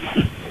nuns.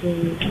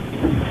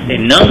 The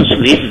nuns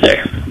lived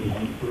there.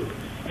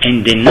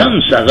 And the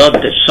nuns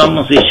adopted some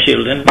of these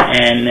children,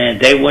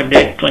 and they were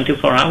there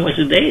 24 hours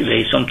a day.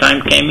 They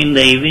sometimes came in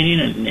the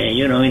evening and,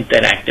 you know,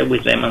 interacted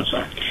with them and so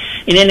on.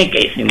 In any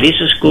case, in this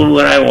school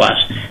where I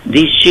was,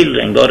 these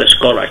children got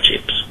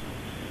scholarships.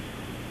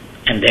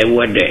 And they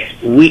were there.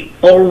 We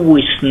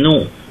always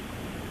knew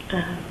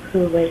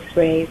who was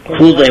raised and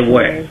who they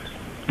were.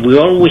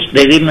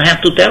 They didn't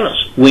have to tell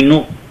us. We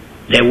knew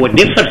they were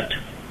different.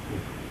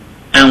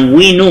 And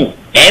we knew,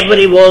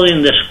 everybody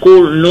in the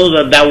school knew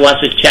that was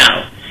a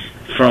child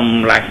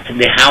from like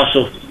the house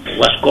of,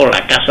 what's called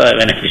La Casa de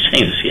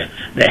Beneficencia,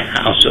 the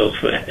house of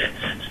whatever.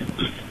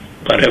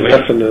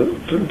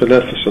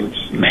 Beneficence.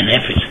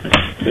 Beneficence.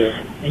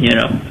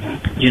 Yeah.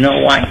 You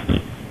know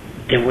why?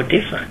 They were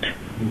different.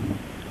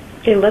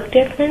 They look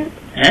different?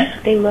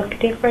 Huh? They look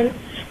different?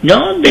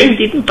 No, they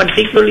didn't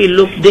particularly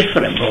look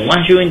different, but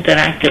once you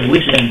interacted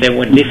with them, they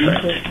were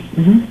different.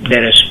 Mm-hmm.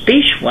 Their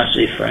speech was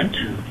different.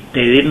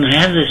 They didn't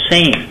have the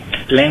same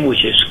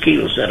language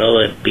skills that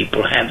other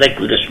people had. They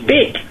could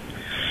speak.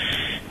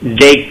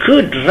 They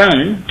could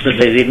run, but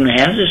they didn't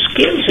have the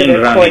skills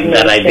in running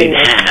that I did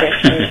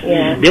have.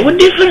 Yeah. They were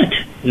different.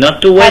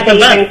 Not to how they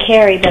even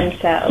carry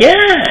themselves.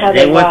 Yeah, how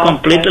they were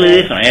completely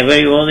different.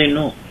 Everybody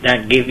knew.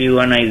 That gave you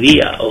an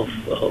idea of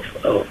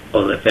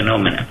the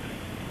phenomenon.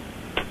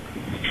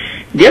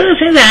 The other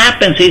thing that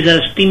happens is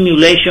that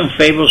stimulation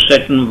favors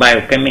certain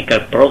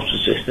biochemical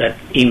processes that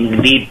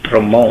indeed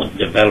promote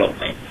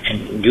development.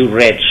 And you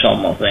read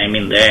some of them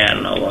in there.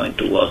 I'm not going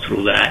to go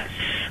through that.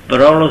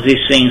 But all of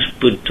these things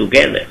put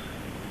together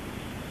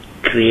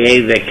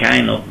create the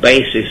kind of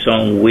basis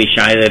on which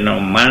either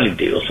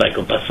normality or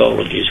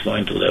psychopathology is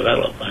going to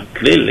develop. And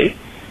clearly,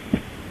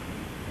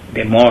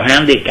 the more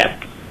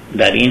handicapped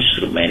that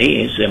instrument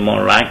is, the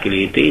more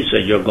likely it is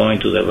that you're going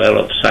to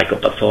develop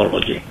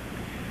psychopathology.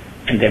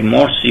 And the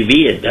more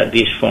severe that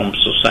these forms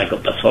of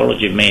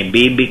psychopathology may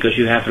be, because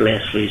you have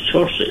less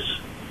resources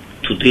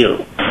to deal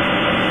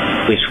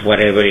with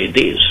whatever it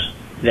is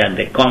that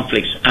the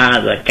conflicts are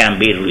that can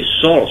be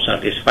resolved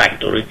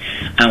satisfactorily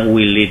and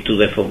will lead to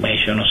the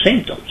formation of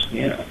symptoms,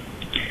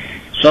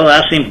 So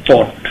that's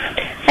important.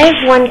 I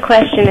have one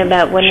question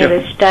about one of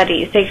the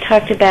studies. They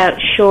talked about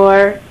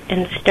Shore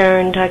and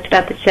Stern, talked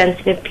about the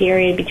sensitive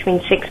period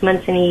between 6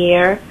 months and a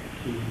year.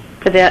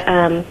 for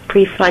the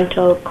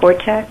prefrontal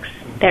cortex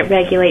that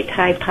regulates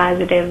high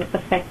positive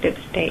affective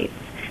states.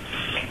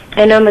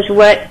 And almost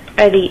what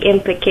are the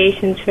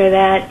implications for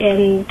that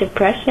in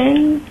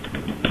depression?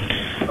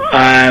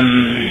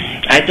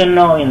 I don't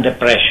know in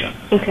depression.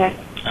 Okay.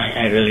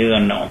 I really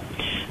don't know.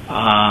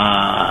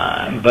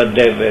 But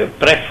the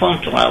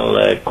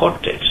prefrontal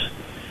cortex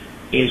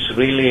is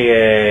really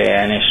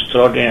an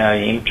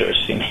extraordinary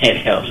interesting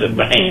area of the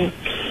brain.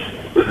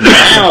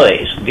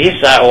 Nowadays,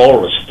 these are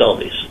all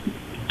studies.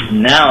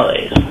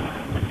 Nowadays,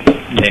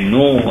 the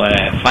new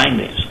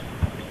findings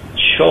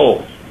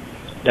show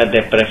that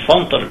the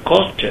prefrontal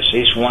cortex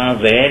is one of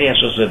the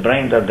areas of the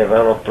brain that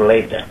develop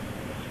later.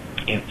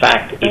 In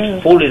fact,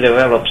 it fully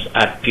develops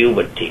at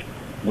puberty.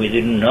 We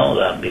didn't know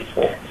that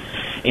before.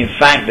 In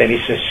fact, there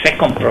is a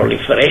second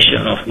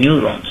proliferation of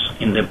neurons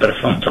in the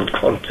prefrontal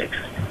cortex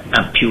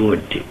at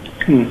puberty.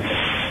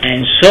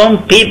 And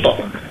some people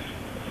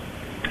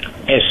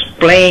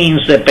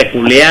explains the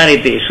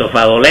peculiarities of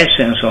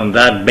adolescence on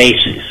that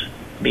basis,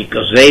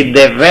 because they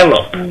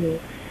develop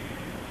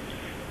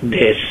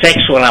the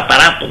sexual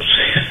apparatus,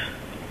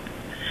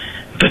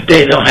 but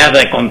they don't have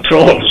the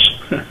controls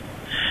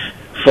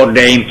for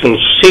the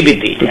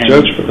impulsivity. The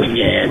judgment.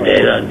 Yeah,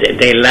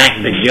 they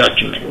lack the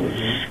judgment.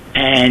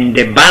 And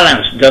the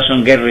balance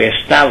doesn't get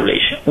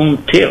reestablished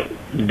until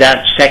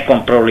that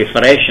second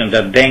proliferation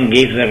that then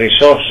gives the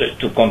resources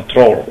to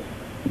control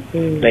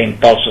the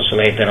impulses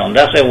later on.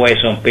 That's the way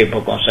some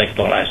people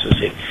conceptualize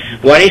it.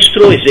 What is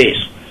true is this: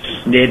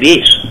 there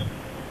is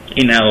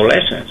in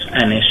adolescence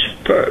an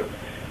spurt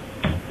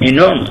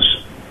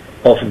enormous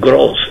of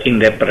growth in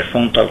the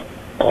prefrontal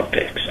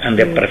cortex, and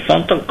the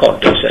prefrontal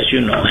cortex, as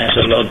you know, has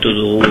a lot to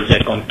do with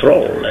the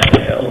control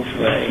of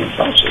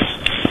impulses,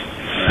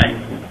 right?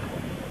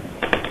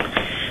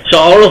 So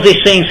all of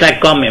these things are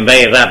coming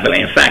very rapidly.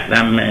 In fact,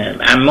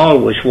 I'm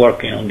always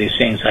working on these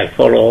things. I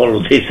follow all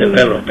of this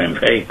development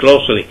very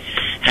closely,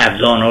 have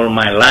done all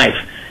my life,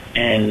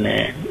 and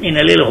in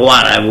a little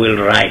while I will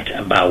write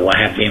about what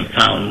has been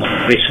found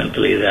more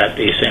recently that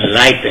is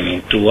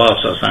enlightening to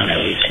us as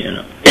analysts, you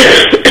know.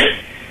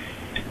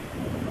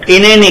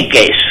 In any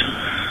case,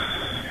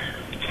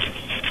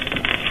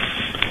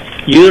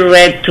 you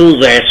read too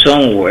there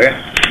somewhere,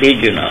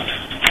 did you not,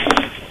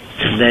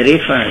 the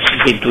difference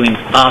between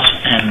us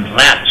and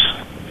rats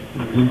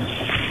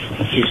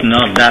is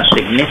not that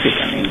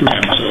significant in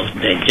terms of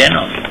the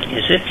genome,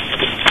 is it?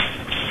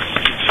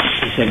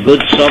 It's a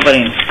good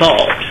sobering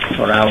thought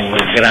for our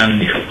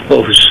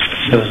grandiose.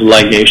 It was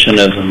ligation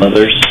of the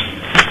mothers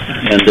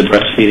and the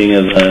breastfeeding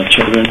of the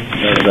children, of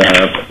the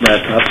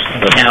rat pups.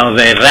 Now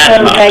the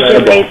rat pups.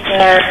 Regulate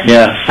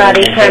their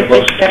body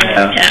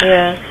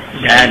temperature.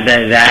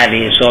 That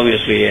is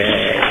obviously,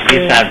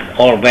 these are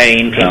all very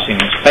interesting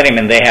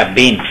experiments. They have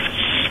been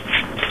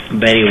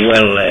very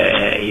well,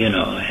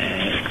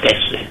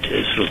 tested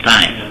through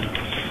time.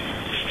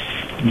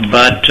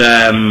 But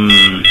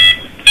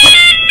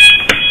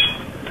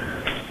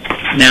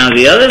now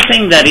the other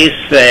thing that is,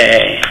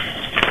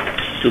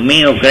 to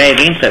me, of great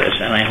interest,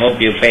 and I hope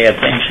you pay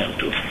attention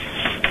to,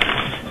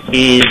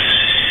 is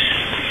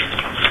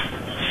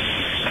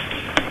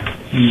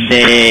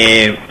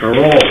the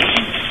role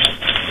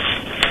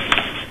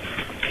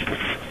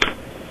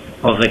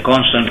of the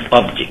constant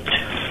object.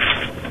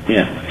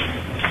 Yeah.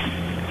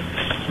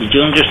 Did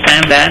you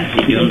understand that?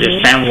 Did you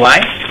understand why?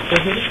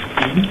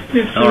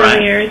 The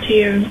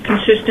familiarity or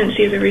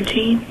consistency of the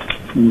routine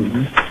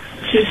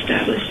to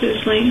establish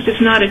those links.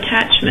 It's not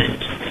attachment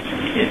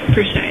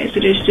per se,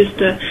 it is just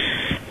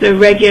the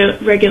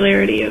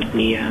regularity of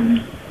the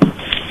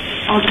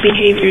all the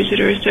behaviors that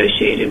are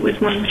associated with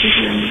one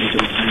particular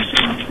individual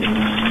person,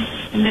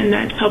 and then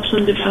that helps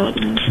them develop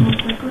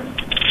emotional growth.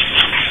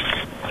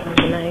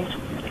 Nice.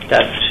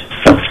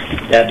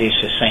 That is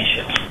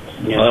essential.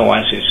 Yeah.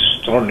 Otherwise, it's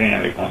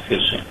extraordinarily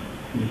confusing.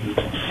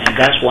 And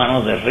that's one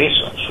of the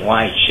reasons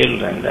why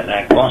children that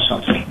are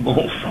constantly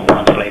moved from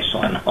one place to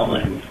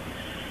another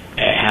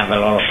have a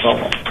lot of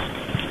problems,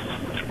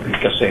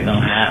 because they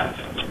don't have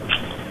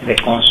the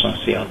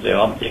constancy of the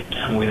object.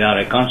 And without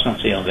a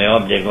constancy of the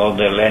object, all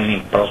the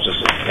learning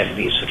processes get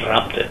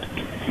disrupted.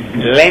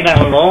 Let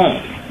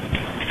alone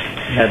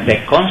that the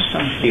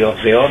constancy of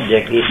the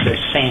object is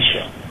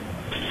essential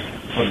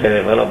for the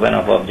development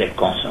of object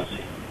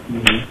constancy.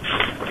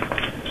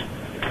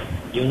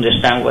 You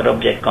understand what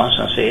object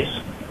constancy is?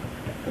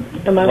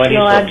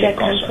 Emotional object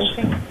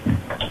constancy?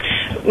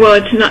 Well,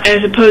 it's not,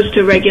 as opposed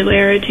to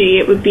regularity,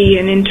 it would be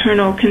an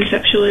internal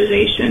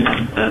conceptualization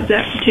of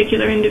that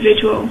particular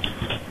individual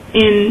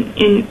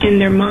in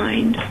their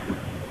mind.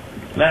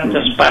 Well,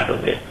 that's part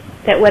of it.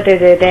 That whether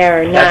they're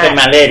there or not. That's a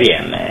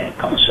Malerian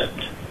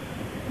concept.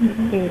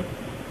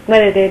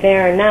 Whether they're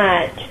there or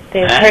not,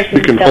 the person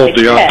You can still hold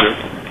exists. the object.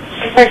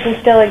 The person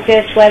still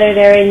exists whether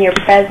they're in your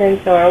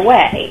presence or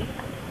away.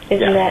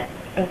 Isn't that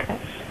okay?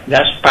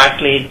 That's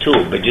partly it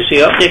too. But you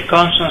see, object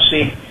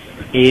constancy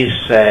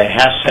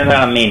has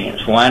several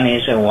meanings. One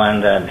is the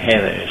one that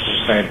Heather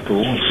referred to,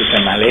 which is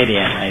a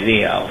Malerian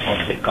idea of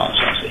object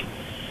constancy.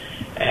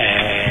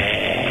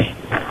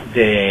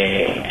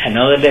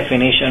 another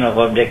definition of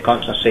object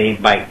consciousness is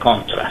by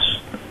contrast.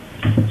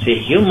 See,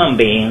 human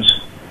beings,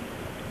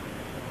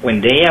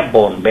 when they are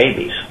born,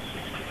 babies,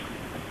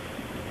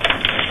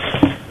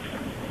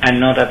 are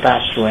not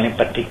attached to any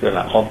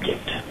particular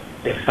object.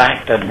 The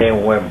fact that they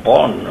were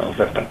born of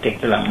a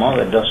particular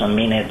mother doesn't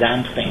mean a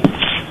damn thing.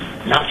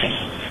 Nothing.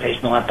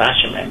 There's no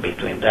attachment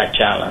between that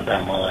child and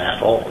that mother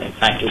at all. In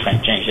fact, you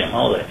can change the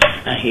mother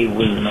and he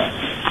will not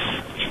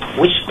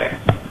whisper.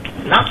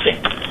 Nothing.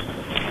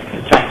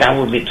 In fact, that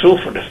would be true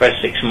for the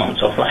first 6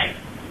 months of life.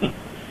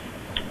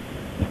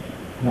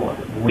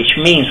 Which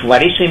means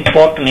what is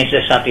important is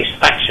the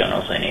satisfaction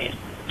of the need.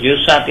 You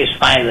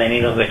satisfy the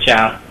need of the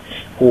child.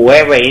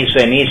 Whoever is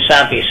the need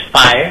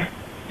satisfier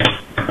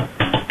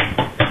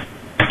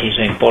is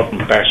an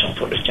important person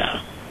for the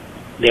child.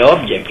 The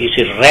object is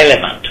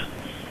irrelevant.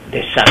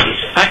 The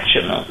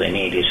satisfaction of the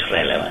need is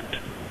relevant.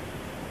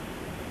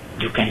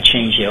 You can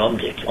change the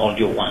object all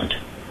you want.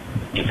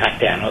 In fact,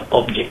 they are not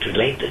object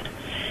related.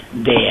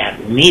 They are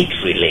need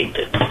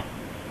related.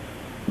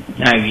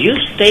 Now, if you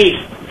stay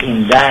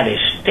in that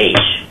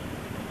stage,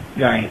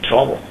 you are in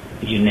trouble.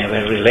 You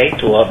never relate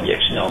to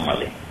objects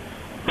normally.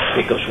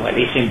 Because what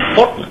is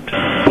important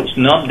is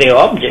not the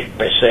object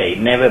per se. It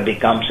never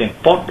becomes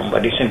important.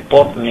 What is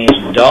important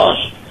is,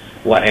 does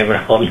whatever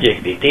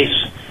object it is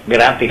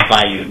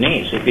gratify your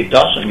needs? If it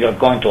doesn't, you're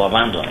going to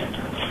abandon it.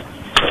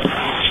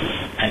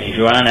 And if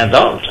you're an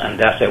adult and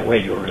that's the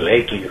way you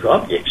relate to your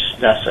objects,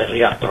 that's a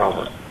real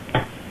problem.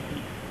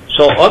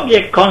 So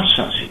object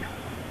constancy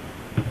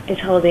is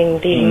holding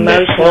the in the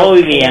emotional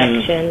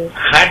Freudian connection.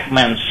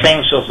 Hartman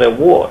sense of the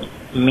word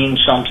means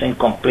something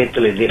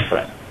completely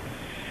different.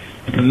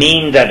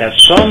 Mean that at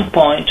some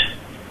point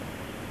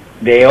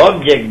the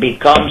object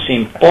becomes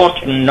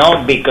important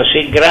not because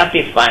it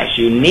gratifies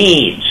your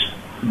needs,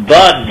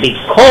 but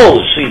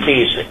because it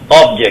is an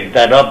object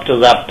that up to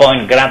that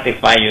point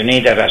gratifies your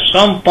need. That at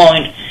some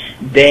point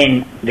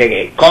then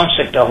the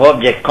concept of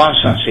object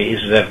constancy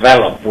is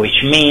developed,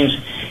 which means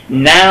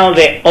now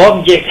the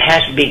object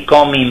has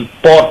become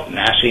important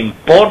as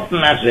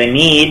the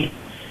need,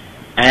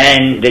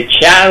 and the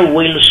child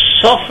will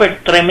suffer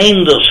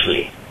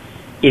tremendously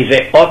if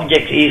the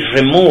object is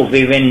removed,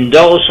 even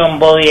though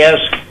somebody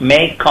else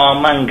may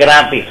come and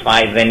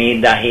gratify the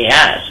need that he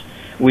has,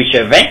 which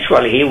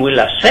eventually he will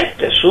accept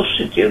the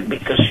substitute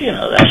because,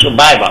 that's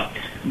survival.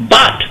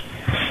 But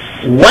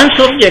once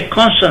object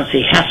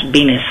constancy has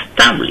been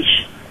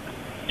established,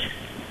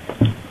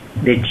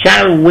 the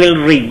child will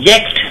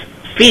reject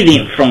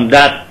feeding from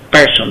that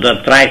person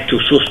that tries to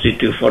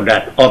substitute for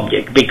that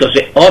object, because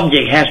the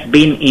object has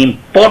been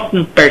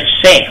important per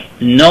se,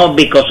 not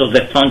because of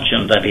the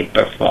function that it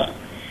performs.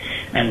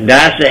 And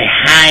that's the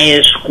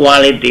highest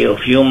quality of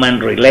human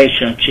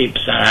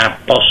relationships that are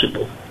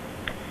possible.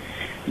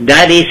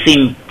 That is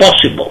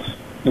impossible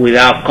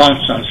without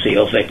constancy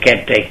of the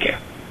caretaker.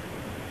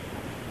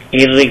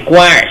 It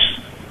requires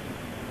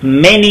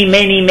many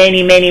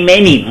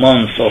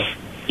months of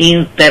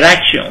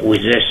interaction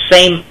with the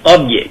same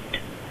object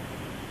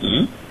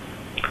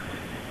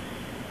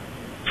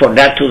for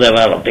that to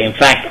develop. In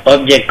fact,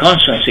 object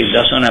constancy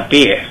doesn't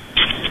appear.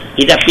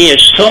 It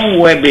appears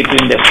somewhere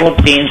between the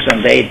 14th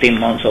and the 18th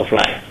months of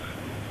life.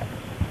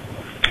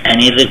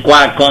 And it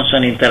requires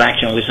constant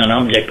interaction with an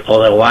object,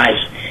 otherwise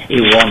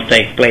it won't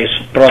take place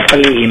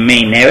properly. It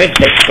may never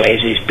take place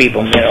if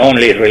people may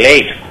only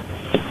relate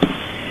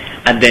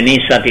at the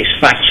need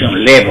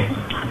satisfaction level.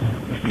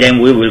 Then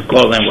we will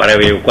call them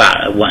whatever you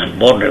want,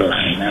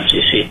 borderline,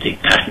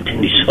 narcissistic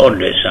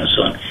disorders and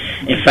so on.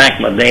 In fact,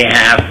 what they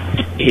have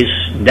is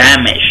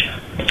damage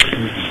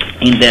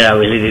in their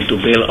ability to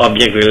build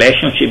object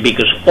relationship,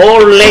 because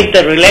all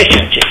later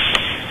relationships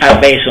are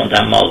based on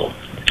that model.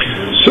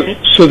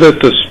 So that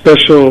the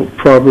special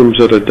problems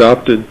that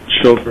adopted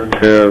children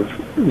have,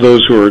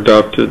 those who are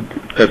adopted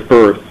at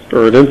birth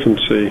or at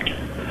infancy,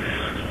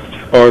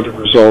 are the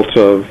result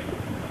of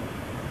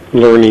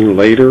learning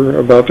later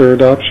about their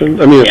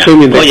adoption? I mean,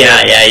 assuming they...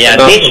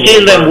 These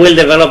children will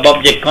develop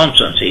object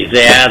constancy.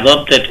 They are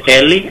adopted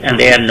early and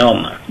they are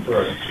normal.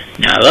 Right.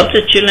 Now,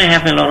 adopted children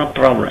have a lot of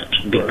problems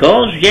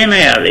because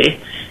generally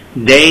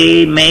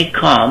they may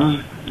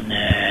come,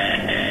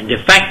 the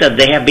fact that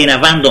they have been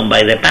abandoned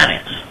by the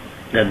parents,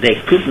 that they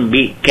couldn't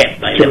be kept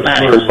by the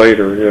parents.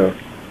 Later,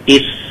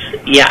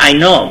 I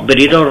know, but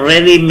it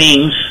already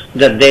means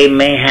that they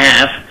may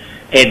have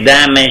a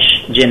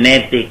damaged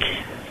genetic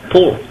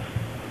pool.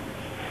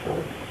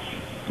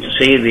 You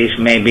see, these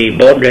may be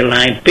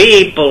borderline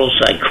people,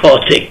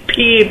 psychotic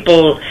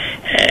people,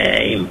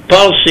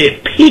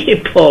 impulsive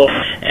people,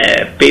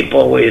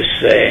 people with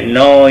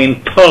no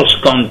impulse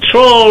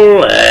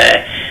control,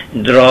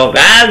 drug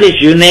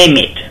addicts, you name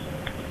it.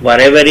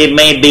 Whatever it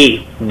may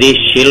be, these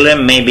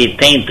children may be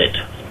tainted,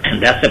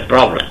 and that's a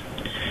problem.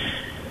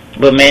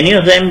 But many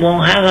of them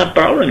won't have a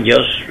problem.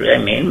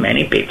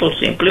 Many people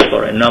simply,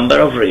 for a number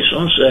of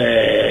reasons,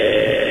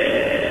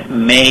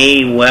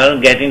 may well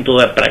get into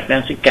a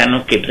pregnancy,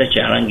 cannot keep the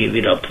child and give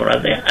it up for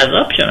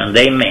adoption, and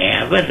they may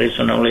have a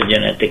reasonable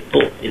genetic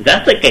pool. If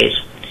that's the case,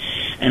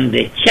 and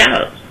the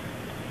child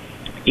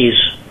is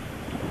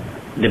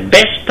the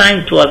best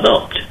time to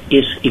adopt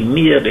is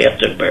immediately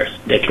after birth.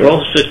 The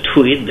closer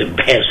to it, the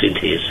best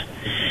it is.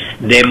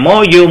 The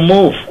more you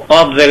move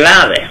up the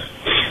ladder,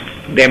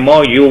 the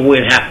more you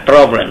will have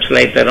problems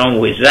later on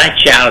with that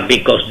child,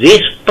 because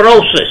these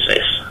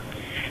processes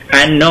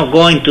are not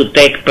going to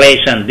take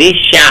place, and this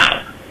child,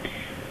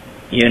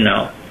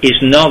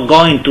 is not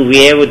going to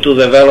be able to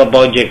develop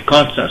object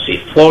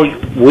constancy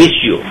with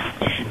you.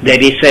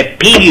 There is a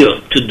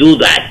period to do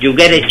that. You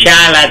get a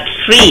child at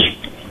 3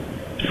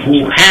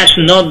 who has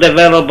not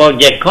developed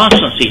object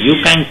constancy.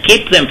 You can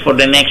keep them for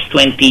the next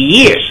 20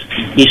 years.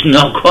 He's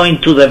not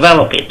going to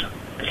develop it.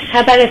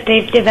 How about if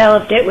they've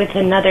developed it with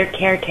another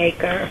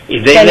caretaker?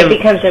 If then it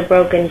becomes a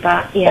broken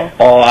bond. Yeah.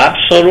 Oh,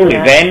 absolutely.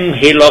 Yeah. Then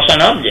he lost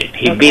an object.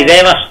 He'd be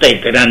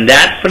devastated, and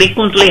that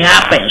frequently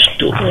happens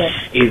too. Yeah.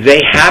 If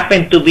they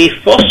happen to be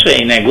foster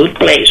in a good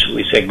place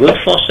with a good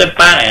foster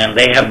parent, and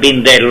they have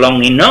been there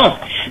long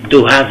enough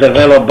to have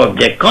developed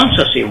object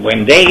constancy,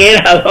 when they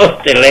get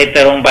adopted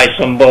later on by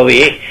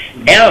somebody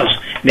else,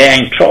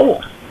 they're in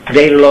trouble.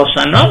 They lost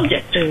an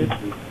object.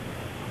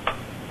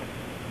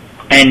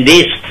 And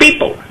these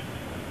people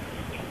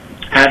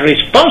are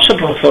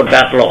responsible for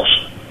that loss.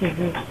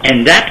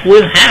 And that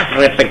will have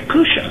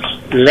repercussions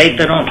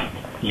later on,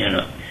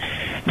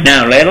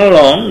 Now, let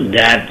alone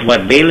that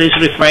what Bill is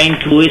referring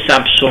to is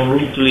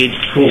absolutely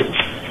true.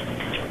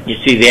 You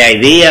see, the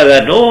idea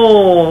that,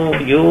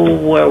 you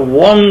were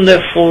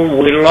wonderful,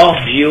 we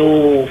love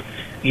you,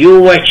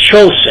 you were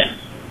chosen.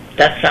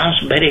 That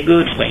sounds very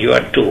good when you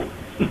are 2.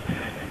 You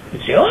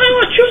say, I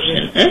was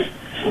chosen.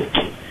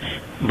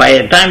 By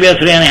the time you're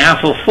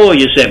 3.5 or 4,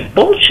 you say,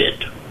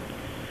 bullshit.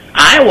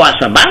 I was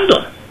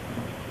abandoned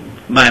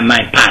by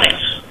my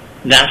parents.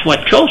 That's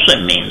what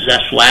chosen means.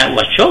 That's why I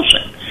was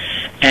chosen.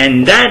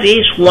 And that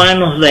is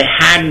one of the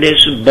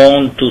hardest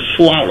bones to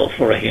swallow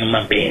for a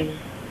human being.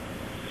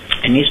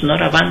 And it's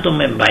not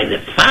abandonment by the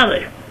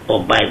father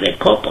or by the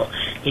couple.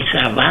 It's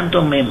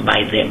abandonment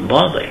by the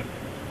mother.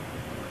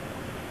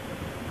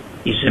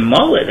 It's the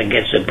mother that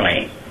gets the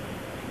blame,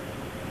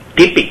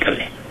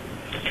 typically.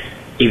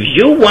 If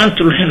you want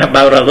to learn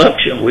about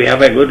adoption, we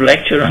have a good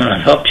lecture on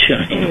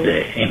adoption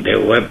in the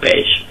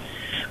webpage.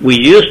 I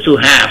used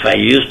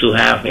to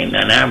have in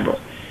Ann Arbor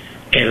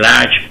a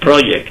large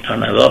project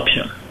on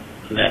adoption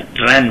that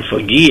ran for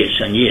years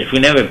and years. We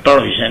never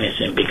published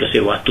anything because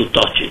it was too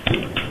touchy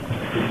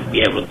to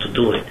be able to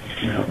do it.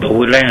 But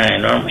we learned an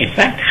enormous. In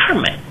fact,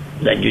 Harman,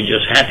 that you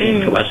just had,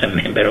 he was a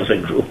member of the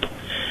group.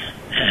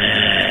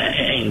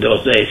 In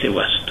those days, he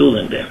was a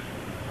student there.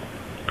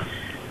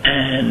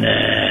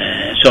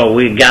 And so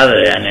we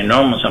gathered an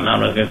enormous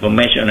amount of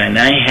information, and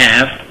I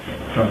have,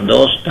 from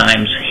those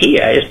times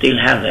here, I still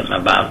have them,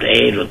 about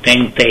 8 or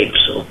 10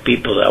 tapes of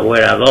people that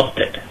were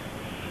adopted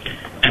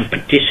and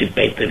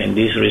participated in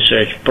these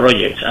research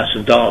projects as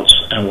adults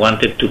and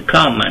wanted to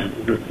come and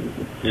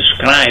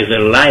describe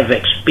their life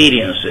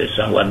experiences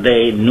and what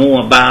they knew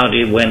about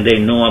it, when they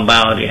knew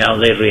about it, how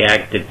they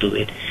reacted to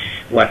it,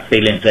 what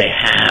feelings they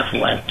have,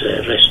 what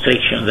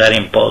restrictions are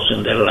imposed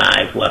in their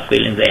life, what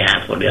feelings they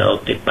have for the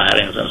adoptive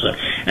parents, and so on.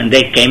 And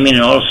they came in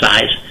all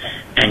sizes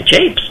and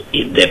shapes.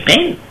 It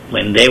depends.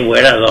 When they were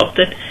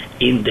adopted,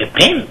 it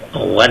depends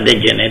on what the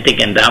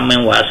genetic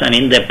endowment was, and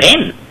it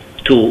depends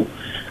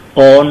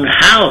on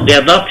how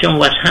the adoption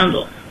was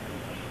handled.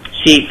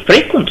 See,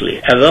 frequently,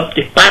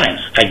 adoptive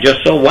parents, I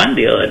just saw one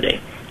the other day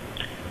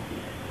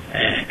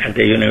at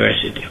the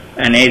university,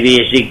 an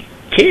ADHD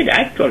kid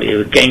actually,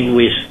 who came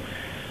with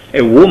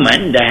a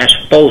woman that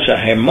has posed as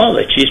her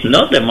mother. She's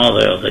not the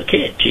mother of the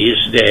kid. She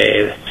is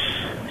the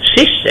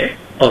sister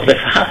of the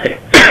father.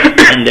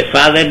 And the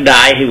father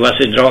died. He was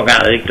a drug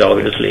addict,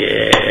 obviously,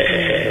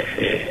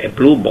 a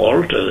blue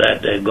bolt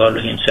that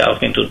got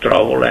himself into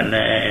trouble and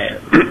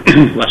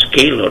was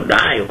killed or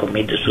died or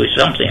committed suicide.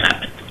 Something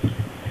happened.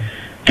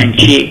 And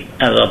she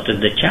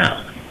adopted the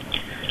child.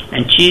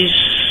 And she's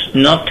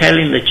not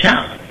telling the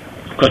child,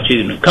 because she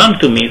didn't come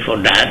to me for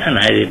that, and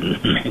I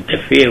didn't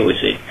interfere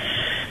with it.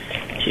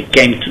 She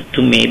came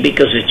to me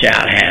because the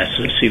child has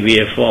a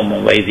severe form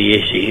of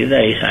ADHD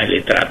that is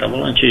highly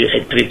treatable, and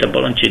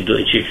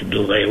she should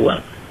do very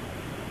well.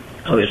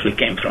 Obviously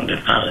came from the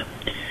father.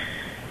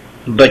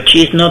 But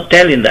she's not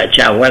telling that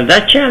child. Well,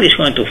 that child is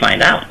going to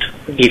find out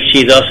if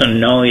she doesn't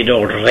know it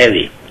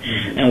already.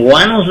 And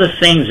one of the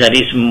things that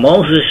is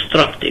most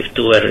destructive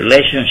to a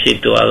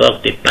relationship to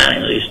adoptive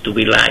parents is to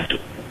be lied to.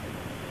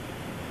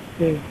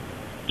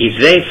 If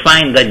they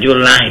find that you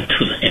lied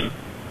to them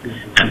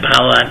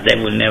about that, they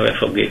will never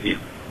forgive you.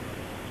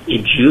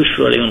 It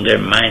usually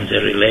undermines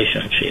the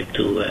relationship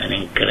to an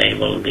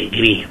incredible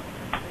degree.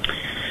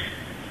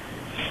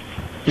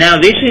 Now,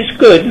 this is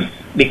good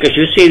because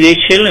you see, these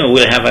children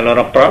will have a lot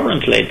of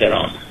problems later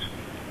on.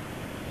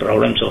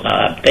 Problems of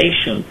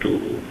adaptation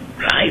to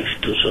life,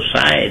 to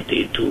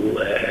society,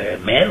 to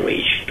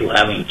marriage, to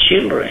having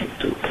children.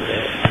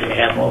 They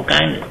have all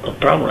kinds of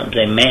problems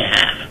they may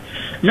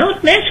have.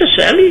 Not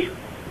necessarily,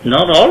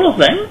 not all of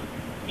them.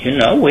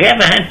 We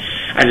have had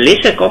at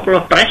least a couple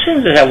of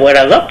presidents that were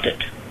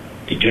adopted.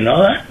 Did you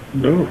know that?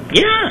 No.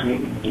 Yeah.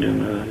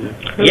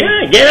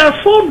 Yeah,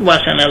 Gerald Ford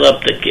was an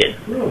adopted kid.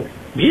 Really?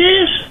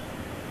 Yes.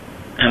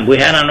 And we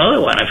had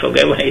another one, I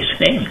forget what his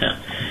name,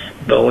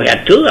 but we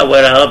had two that were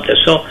adopted.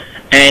 So,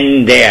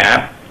 and there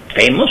are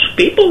famous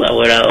people that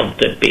were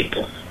adopted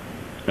people,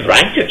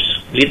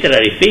 writers,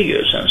 literary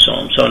figures, and so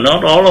on. So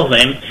not all of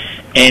them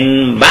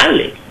end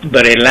badly,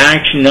 but a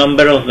large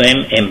number of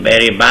them end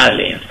very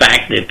badly. In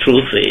fact, the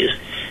truth is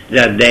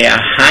that they are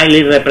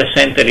highly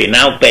represented in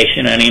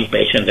outpatient and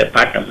inpatient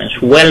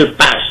departments, well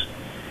past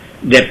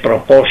the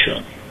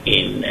proportion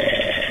in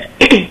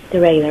the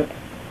regular.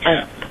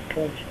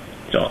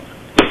 So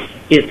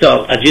it's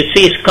all, as you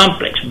see, it's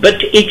complex,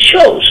 but it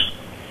shows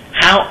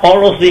how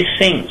all of these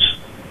things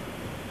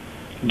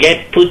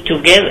get put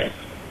together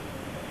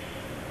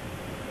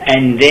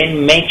and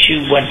then makes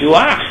you what you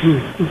are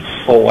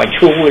or what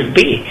you will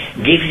be,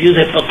 gives you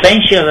the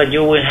potential that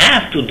you will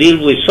have to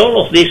deal with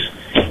all of this.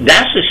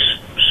 That's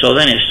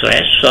sudden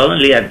stress.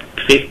 Suddenly at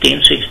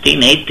 15,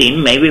 16,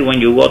 18, maybe when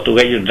you go to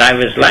get your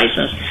driver's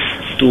license,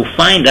 to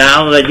find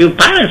out that your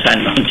parents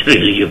are not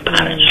really your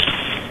parents.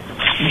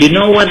 You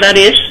know what that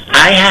is?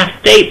 I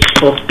have tapes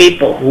of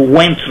people who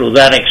went through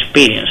that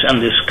experience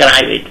and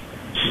describe it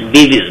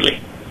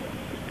vividly.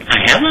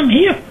 I have them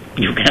here.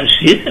 You can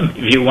see them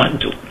if you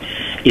want to.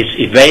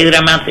 It's very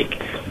dramatic.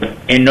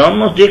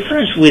 Enormous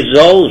difference with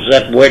those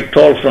that were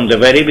told from the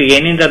very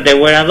beginning that they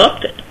were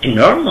adopted.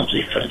 Enormous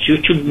difference.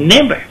 You should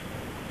never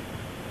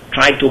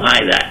try to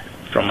hide that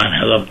from an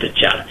adopted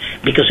child,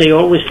 because they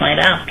always find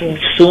out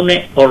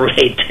sooner or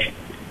later.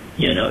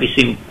 You know, it's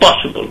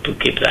impossible to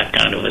keep that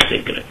kind of a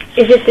secret.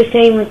 Is it the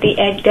same with the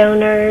egg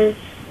donors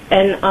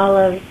and all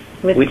of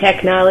with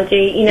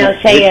technology? You know,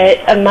 say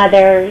a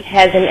mother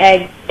has an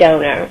egg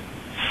donor.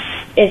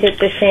 Is it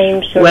the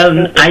same sort of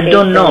Well, I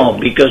don't know,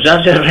 because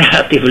that's a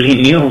relatively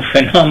new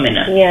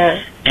phenomenon. Yeah.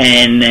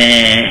 And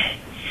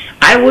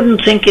I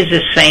wouldn't think it's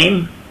the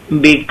same,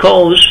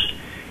 because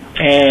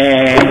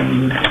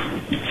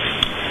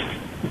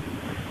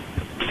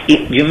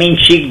you mean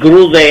she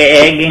grew the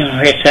egg in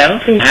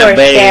herself? For a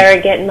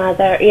surrogate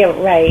mother, yeah,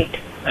 right.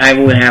 I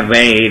would have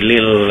very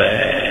little...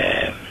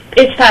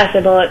 it's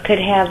possible it could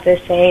have the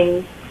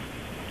same...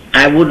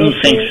 I wouldn't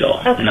think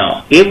so, okay.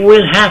 No. It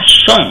will have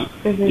some.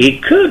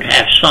 It could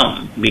have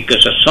some,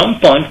 because at some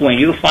point when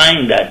you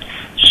find that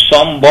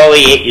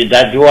somebody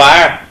that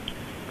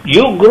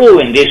you grew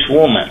in this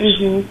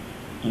woman's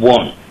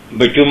womb,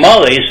 but your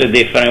mother is a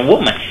different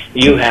woman,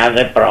 you have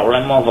the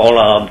problem of all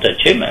of the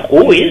children.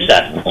 Who is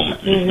that woman?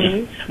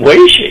 Where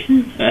is she?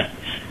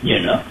 You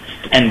know?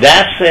 And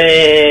that's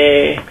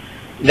a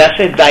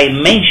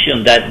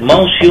dimension that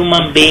most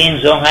human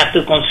beings don't have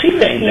to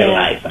consider in their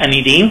life, and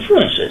it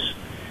influences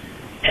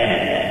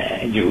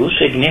you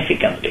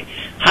significantly.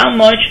 How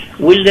much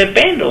will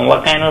depend on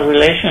what kind of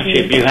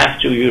relationship you have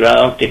to your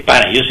adoptive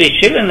parents. You see,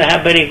 children that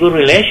have very good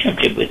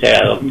relationship with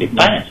their adoptive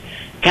parents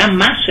can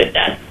master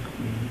that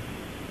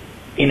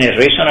in a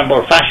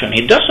reasonable fashion.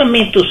 It doesn't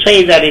mean to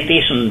say that it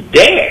isn't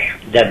there,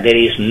 that there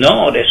is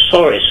no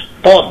sore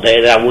spot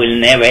there that will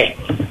never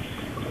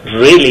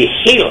really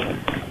heal.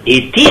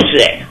 It is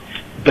there,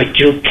 but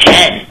you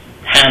can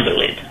handle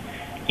it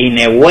in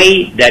a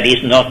way that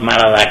is not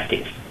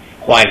maladaptive,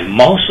 while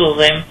most of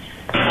them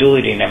do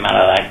it in a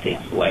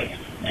maladaptive way.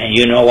 And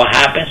you know what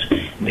happens?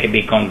 They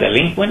become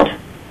delinquent,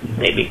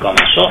 they become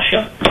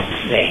asocial,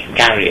 they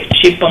carry a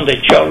chip on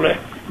their shoulder,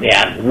 they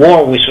are at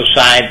war with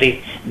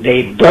society,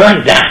 they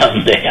burn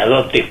down the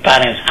adoptive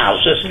parents'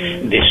 houses,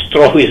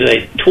 destroy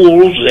the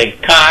tools, the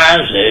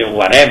cars,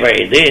 whatever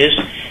it is,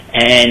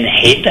 and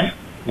hate them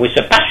with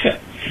a passion.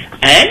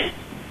 And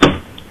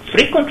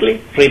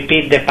frequently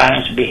repeat the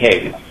parents'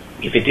 behavior.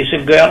 If it is a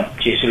girl,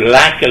 she's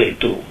likely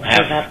to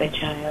have a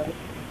child.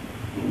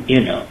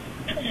 You know,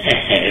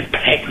 a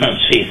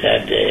pregnancy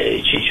that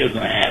she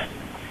shouldn't have.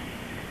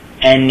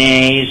 And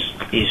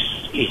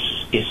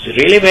it's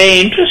really very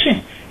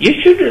interesting. You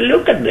should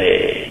look at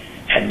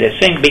the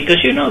thing,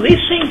 because you know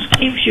these things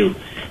gives you.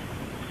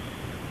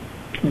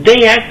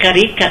 They are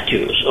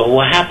caricatures of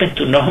what happened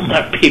to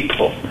normal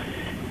people.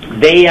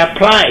 They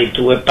apply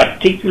to a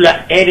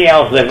particular area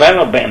of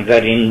development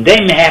that in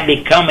them have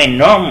become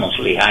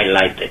enormously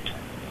highlighted,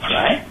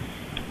 right?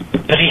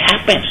 But it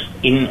happens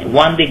in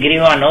one degree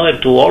or another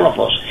to all of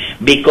us,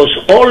 because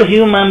all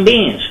human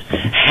beings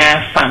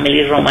have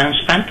family romance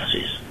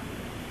fantasies.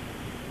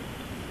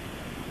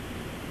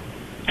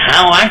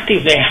 How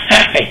active they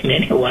are in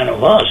any one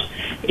of us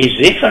is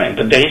different,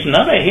 but there is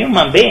not a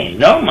human being,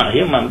 normal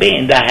human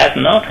being, that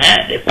has not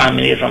had a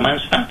family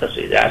romance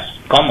fantasy. That's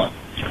common.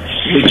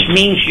 Which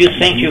means you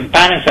think your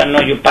parents are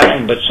not your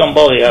parents, but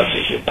somebody else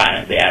is your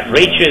parent. They are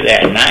richer, they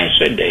are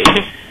nicer, they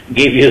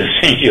give you the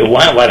things you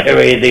want, whatever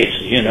it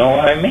is. You know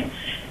what I mean?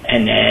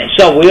 And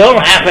so we all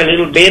have a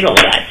little bit of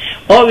that.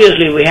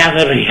 Obviously, we have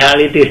the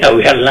reality that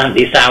we have learned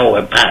these are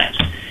our parents.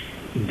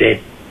 The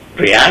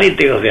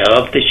reality of the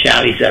adopted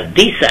child is that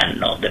these are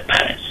not the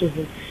parents.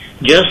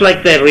 Just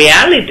like the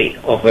reality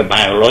of a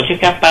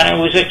biological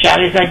parent with a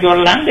child is that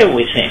you're landed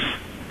with him.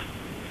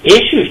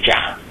 It's your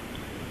child.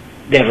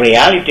 the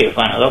reality of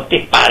an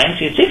adoptive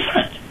parent is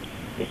different.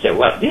 They say,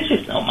 well, this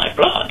is not my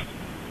blood,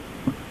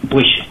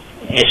 which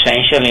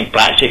essentially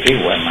implies if it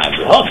were my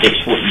blood, this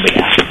wouldn't be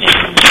happening.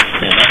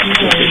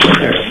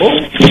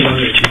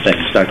 Two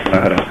things, Dr.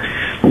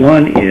 Nagera.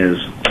 One is,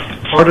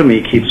 part of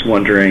me keeps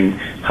wondering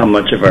how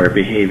much of our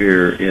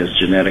behavior is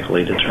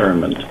genetically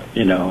determined,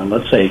 and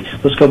let's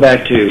go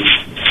back to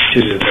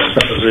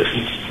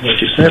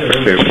what you said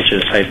earlier, which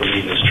is, I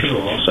believe is true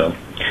also,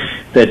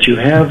 that you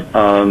have,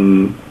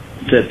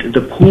 that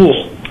the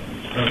pool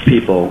of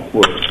people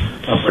who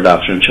are up for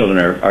adoption children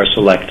are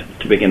select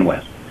to begin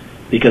with.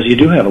 Because you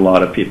do have a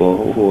lot of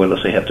people who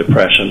let's say, have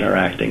depression or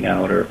acting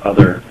out or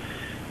other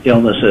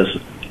illnesses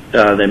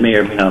that may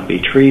or may not be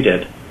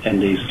treated,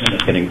 and these end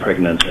up getting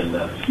pregnant. And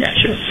yeah,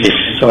 sure.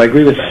 So I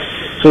agree with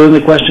that. So then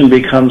the question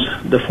becomes,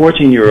 the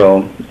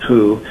 14-year-old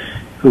who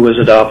was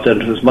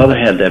adopted, whose mother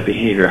had that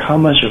behavior, how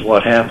much of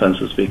what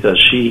happens is because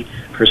she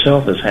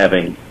herself is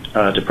having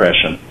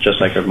depression,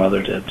 just like her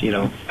mother did,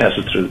 pass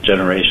it through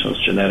generations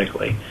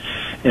genetically.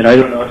 And I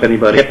don't know if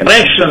anybody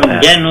depression,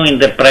 genuine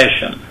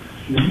depression.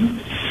 Mm-hmm.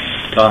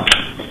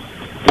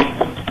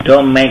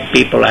 Don't make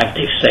people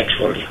active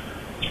sexually.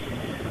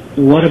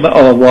 What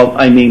about,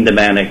 I mean the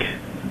manic,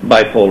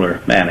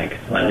 bipolar manic.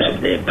 Well,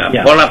 the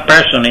bipolar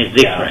person is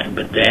different,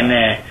 but then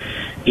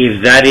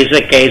if that is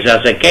the case,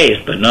 that's the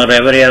case. But not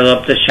every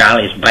adopted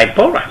child is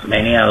bipolar.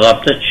 Many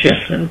adopted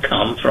children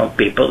come from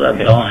people that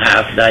don't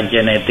have that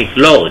genetic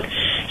load.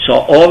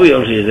 So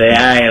obviously there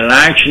are a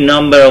large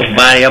number of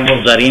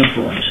variables that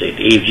influence it.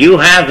 If you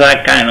have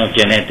that kind of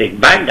genetic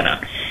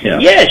background,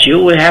 yes, you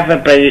will have a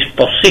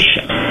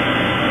predisposition.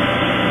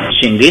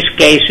 In this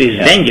case, is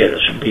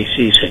dangerous. This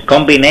is a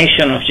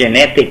combination of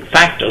genetic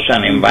factors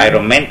and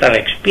environmental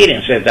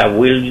experiences that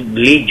will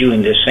lead you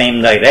in the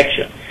same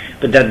direction.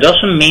 But that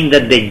doesn't mean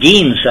that the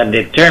genes are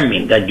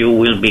determined that you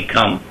will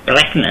become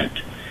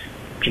pregnant.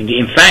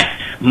 In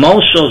fact,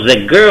 most of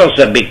the girls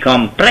that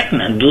become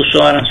pregnant do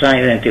so as an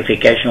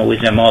identification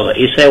with the mother.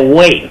 It's a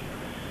way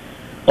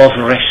of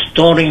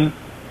restoring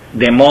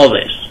the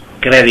mother's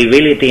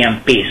credibility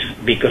and peace,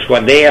 because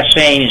what they are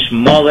saying is,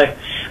 mother,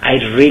 I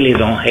really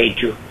don't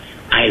hate you.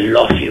 I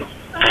love you.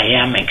 I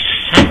am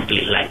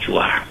exactly like you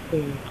are.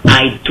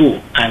 I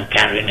too am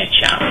carrying a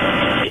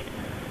child,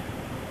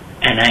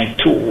 and I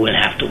too will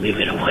have to give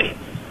it away.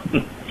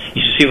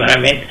 You see what I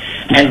mean?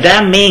 And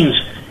that means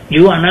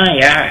you and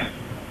I are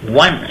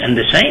one and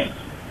the same.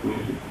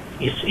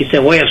 It's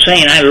a way of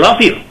saying I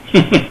love you.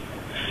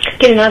 It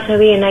can also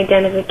be an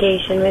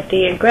identification with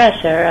the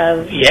aggressor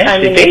of... Yes,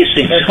 it is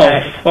in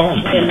some form,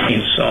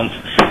 in some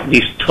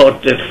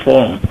distorted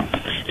form.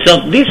 So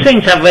these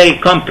things are very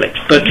complex,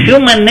 but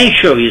human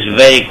nature is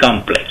very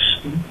complex.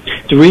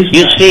 The reason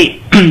you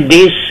see,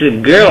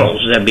 these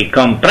girls that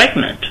become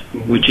pregnant,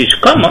 which is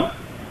common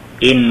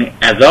in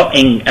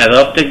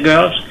adopted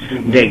girls,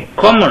 they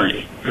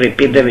commonly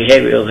repeat the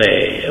behavior of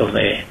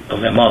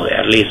the mother,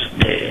 at least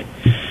the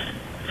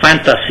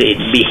fantasy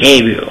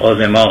behavior of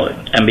the mother,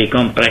 and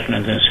become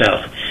pregnant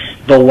themselves.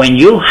 But when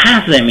you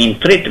have them in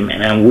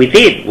treatment, and we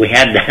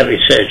had that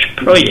research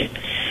project,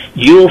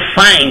 you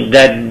find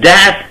that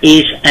that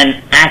is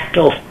an act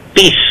of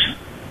peace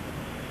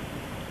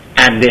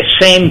at the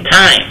same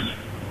time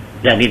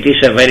that it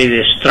is a very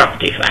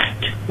destructive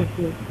act.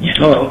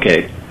 Mm-hmm. Oh,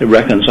 okay. It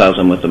reconciles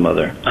them with the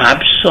mother.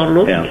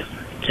 Absolutely. Yeah.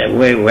 So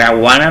we are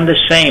one and the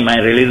same. I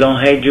really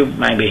don't hate you.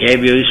 My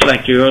behavior is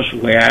like yours.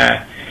 We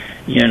are,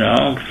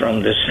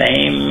 from the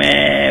same,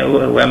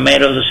 we're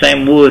made of the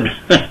same wood.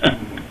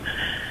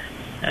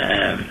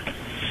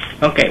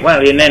 Okay,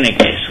 well, in any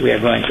case, we are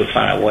going too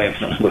far away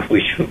from where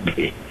we should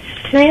be.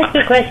 Can I ask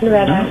a question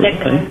about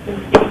object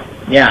constancy?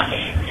 Yeah.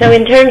 So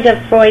in terms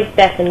of Freud's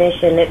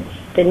definition, it's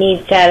the need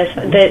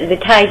the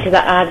tie to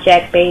the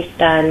object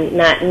based on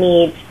not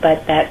needs,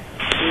 but that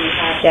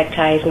the object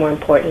tie is more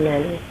important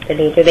than the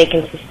needs, or they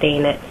can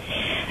sustain it.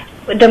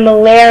 The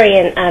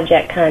Müllerian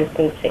object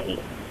constancy,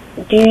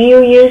 do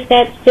you use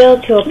that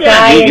still to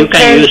apply in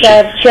terms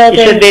of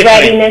children's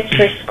readiness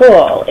for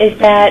school? Is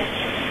that...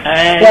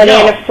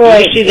 no,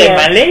 you see, the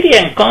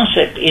Müllerian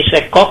concept is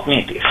a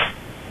cognitive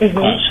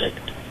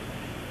concept.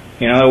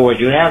 In other words,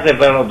 you have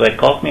developed the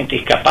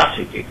cognitive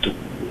capacity to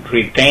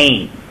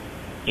retain,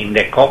 in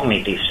the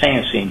cognitive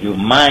sense, in your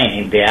mind,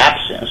 in the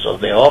absence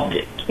of the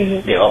object.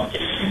 The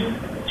object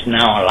is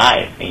now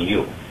alive in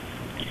you.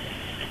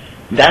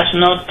 That's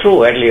not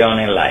true early on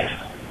in life,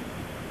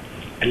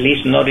 at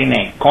least not in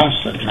a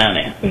constant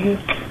manner.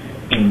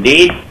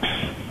 Indeed,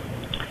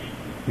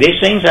 these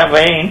things are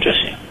very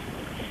interesting.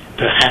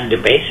 And the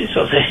basis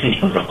of the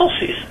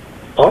neurosis,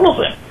 all of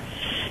them.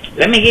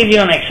 Let me give you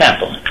an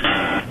example.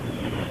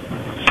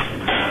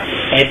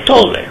 A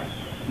toddler,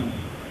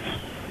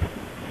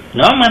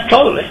 normal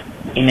toddler,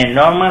 in a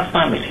normal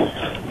family,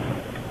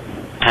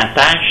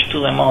 attached to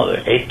the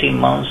mother, 18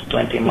 months,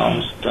 20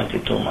 months,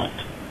 22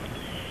 months.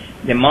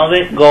 The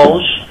mother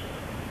goes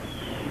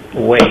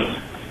away.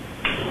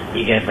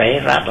 You get very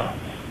rattled,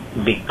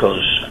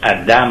 because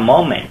at that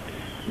moment,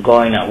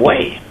 going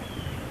away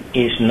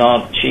is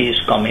not she's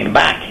coming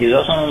back. He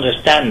doesn't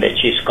understand that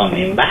she's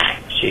coming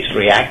back. She's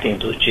reacting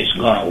to she's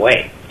gone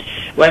away.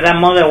 Well, the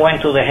mother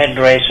went to the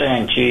hairdresser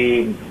and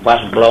she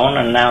was blonde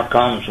and now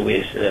comes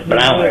with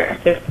brown hair.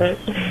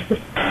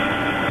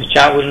 The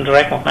child wouldn't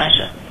recognize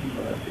her.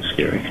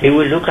 Scary. He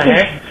would look at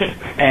her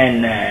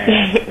and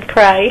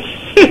cry.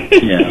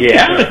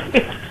 Yeah.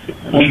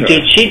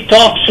 Until she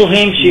talks to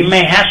him, she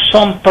may have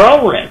some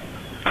problem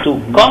to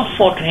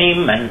comfort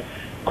him and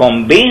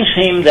convince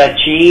him that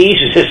she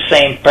is the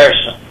same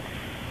person,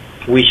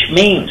 which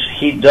means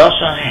he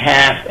doesn't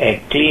have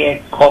a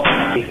clear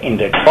cognitive, in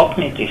the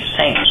cognitive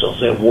sense of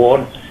the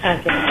word,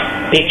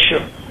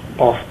 picture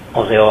of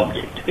the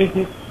object,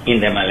 in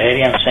the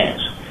Malerian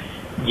sense.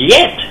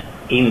 Yet,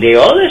 in the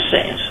other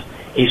sense,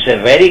 it's a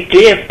very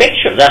clear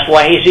picture. That's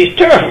why he's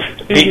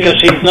disturbed, because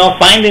he's not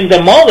finding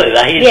the mother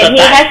that he's he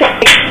has a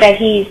picture that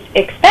he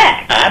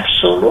expects.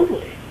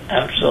 Absolutely,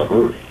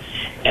 absolutely.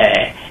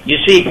 You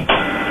see,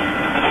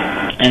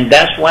 and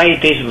that's why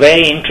it is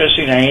very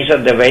interesting, and it's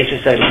at the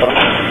basis of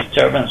the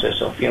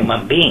disturbances of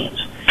human beings.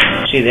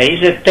 See, there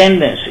is a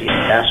tendency,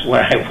 that's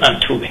what I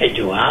want to get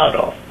you out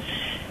of,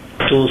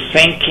 to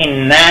think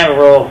in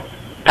narrow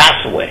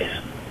pathways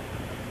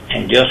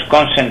and just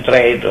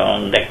concentrate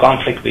on the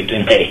conflict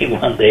between the ego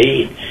and the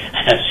id,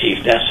 as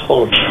if that's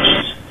all it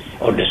is,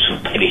 or the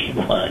super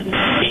ego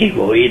and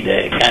ego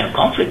id kind of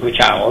conflict, which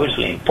are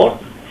obviously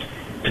important,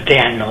 but they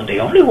are not the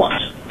only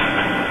ones.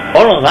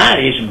 All of that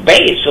is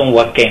based on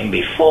what came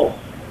before.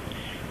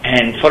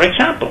 And for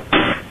example,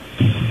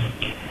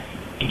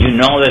 you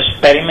know the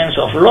experiments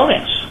of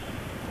Lawrence,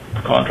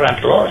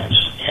 Conrad Lawrence,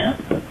 yeah,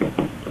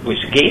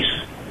 with geese.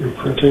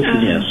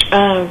 Imprinting? Yes.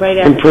 Right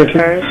after Imprinting?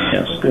 birth.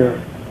 Yes.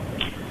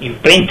 Yeah.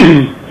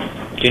 Imprinting.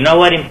 Do you know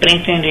what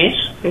imprinting is?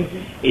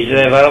 It's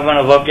the development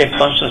of object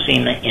consciousness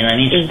in an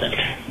instant.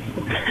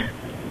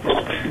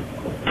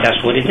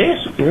 That's what it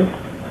is. Yeah.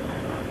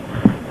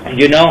 And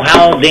you know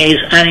how these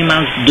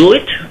animals do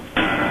it?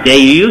 They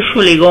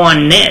usually go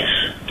and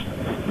nest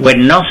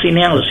when nothing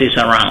else is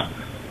around.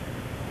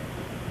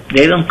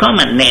 They don't come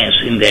and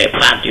nest in the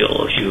patio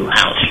of your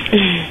house.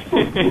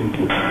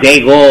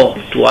 They go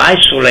to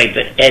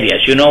isolated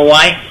areas. You know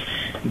why?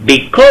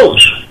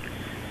 Because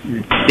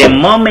the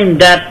moment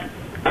that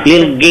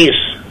little geese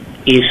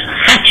is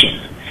hatching,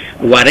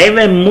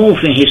 whatever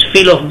moves in his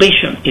field of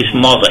vision is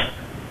mother.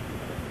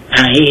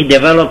 And he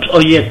develops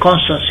object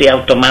consciousness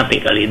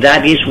automatically.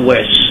 That is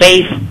where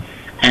safe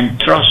and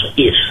trust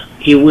is.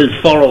 He will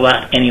follow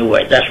that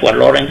anywhere. That's what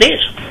Lawrence is.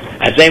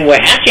 As they were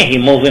hatching, he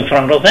moved in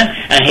front of them,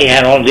 and he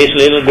had all these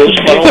little goose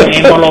following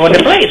him all over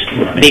the place,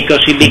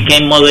 because he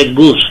became Mother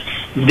Goose.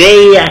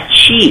 They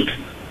achieve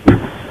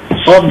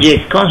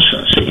object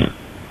consciousness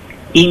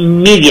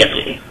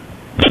immediately.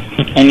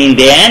 And in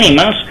the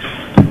animals,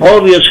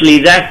 obviously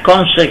that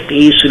concept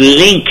is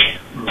linked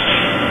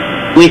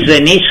with the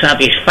need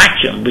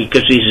satisfaction,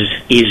 because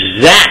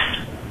it's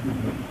that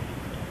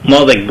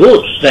Mother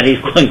Goose that is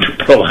going to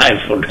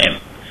provide for them.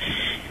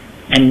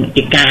 And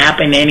it can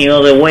happen any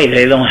other way.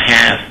 They don't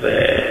have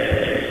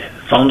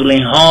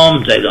foundling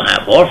homes, they don't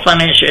have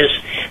orphanages,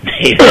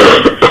 they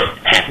don't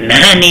have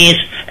nannies.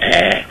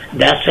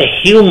 That's a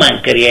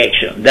human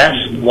creation.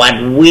 That's what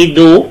we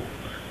do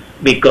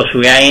because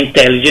we are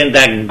intelligent,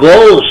 that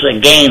goes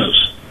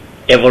against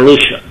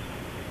evolution.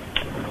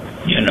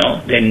 You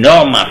know, the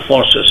normal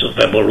forces of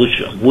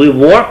evolution. We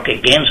work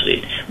against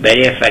it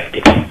very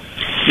effectively.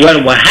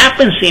 Well, what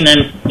happens in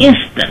an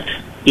instant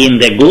in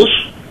the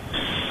goose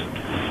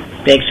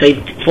takes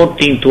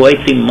 14 to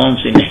 18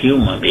 months in a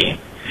human being.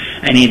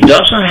 And it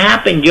doesn't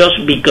happen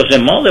just because the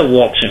mother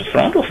walks in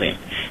front of him.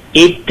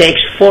 It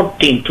takes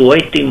 14 to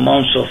 18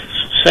 months of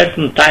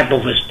certain type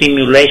of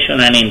stimulation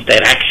and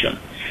interaction.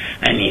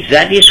 And if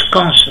that is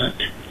constant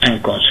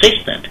and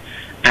consistent,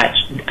 at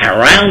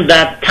around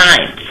that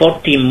time,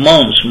 14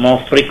 months more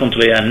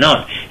frequently than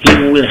not, he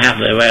will have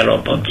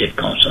developed object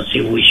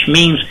consciousness, which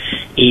means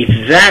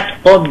if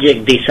that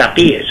object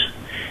disappears,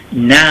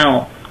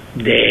 now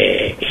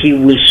he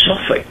will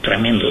suffer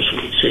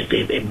tremendously.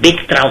 It's a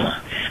big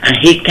trauma. And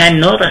he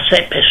cannot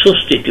accept a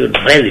substitute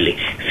readily.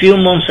 A few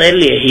months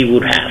earlier he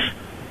would have.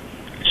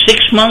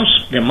 6 months,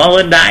 the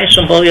mother dies,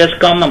 somebody has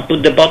come and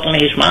put the bottle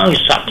in his mouth,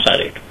 he sucks at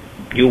it.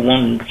 You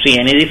won't see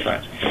any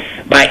difference.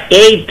 By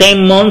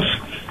 8-10 months,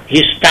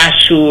 he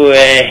starts to,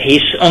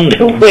 he's on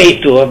the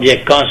way to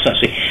object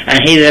consciousness,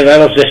 and he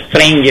develops a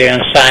stranger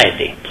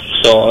anxiety.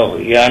 So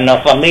you are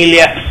not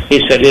familiar,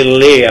 he's a little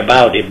leery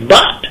about it.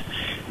 But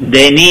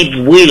the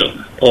need will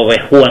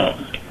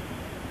overwhelm,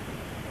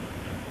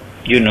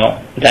 you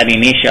know, that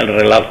initial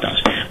reluctance.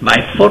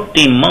 By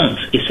 14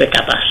 months, it's a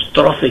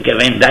catastrophic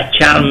event. That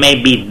child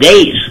may be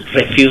days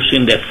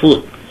refusing the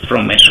food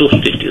from a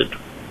substitute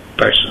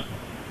person,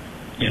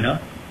 you know.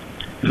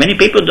 Many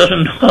people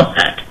doesn't know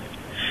that.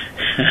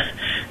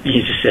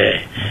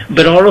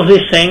 But all of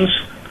these things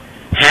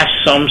have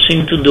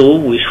something to do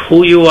with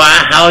who you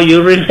are, how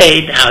you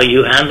relate, how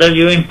you handle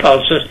your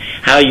impulses,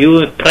 how you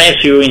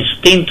express your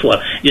instinctual.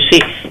 You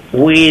see,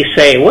 we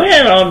say,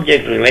 well,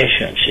 object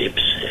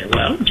relationships,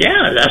 Well,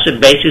 yeah, that's the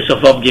basis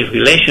of object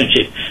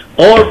relationship.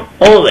 All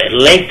other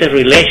later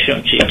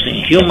relationships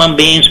in human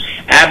beings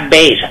are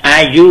based,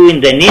 are you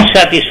in the need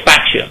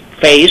satisfaction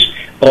phase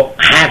or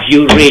have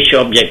you reached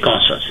object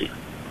constancy?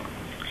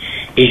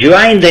 If you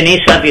are in the need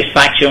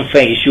satisfaction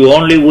phase, you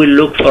only will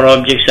look for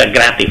objects that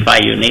gratify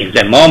your needs.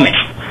 The moment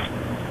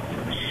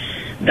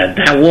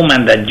that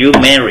woman that you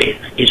married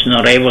is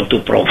not able to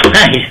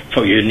provide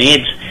for your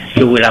needs,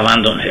 you will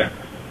abandon her.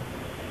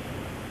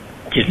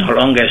 She's no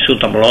longer a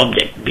suitable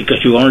object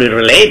because you only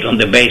relate on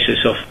the basis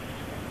of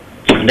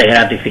the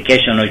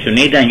gratification of your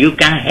need, and you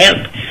can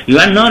help. You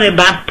are not a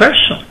bad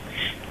person.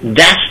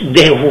 That's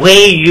the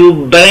way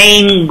your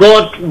brain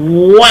got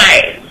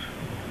wired.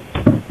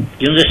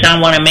 You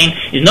understand what I mean?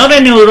 It's not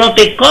a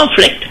neurotic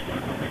conflict.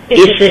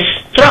 It's a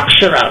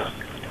structural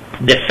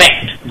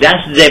defect.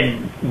 That's the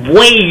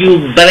way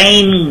your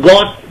brain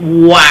got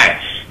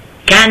wired.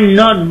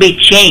 Cannot be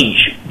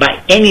changed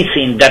by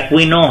anything that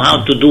we know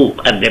how to do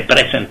at the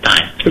present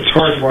time. It's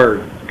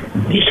hardwired.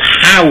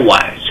 It's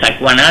hardwired.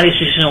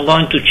 Psychoanalysis is not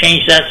going to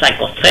change that.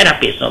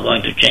 Psychotherapy is not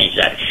going to change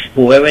that.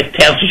 Whoever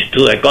tells you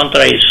to the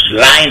contrary is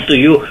lying to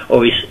you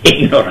or is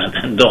ignorant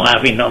and don't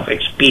have enough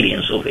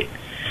experience of it.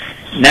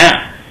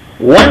 Now,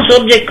 once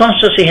object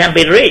constancy has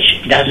been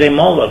reached, that's the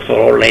model for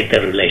all later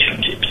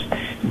relationships.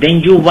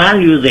 Then you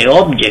value the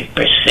object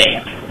per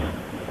se.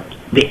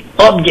 The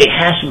object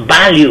has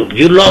value.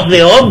 You love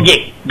the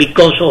object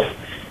because of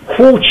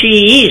who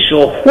she is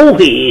or who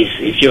he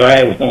is if you are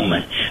a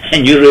woman,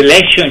 and your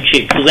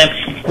relationship to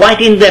them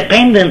quite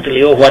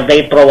independently of what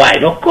they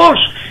provide. Of course,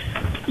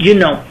 you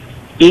know,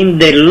 in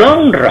the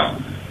long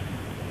run,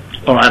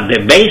 or at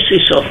the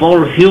basis of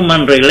all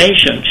human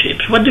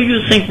relationships, what do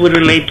you think we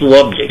relate to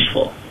objects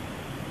for?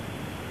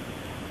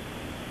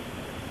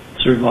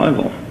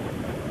 Survival.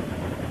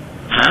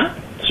 Huh?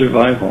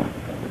 Survival.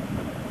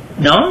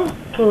 No?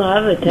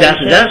 Love,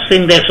 attention. That's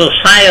in the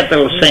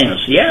societal sense.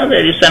 Yeah,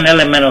 there is an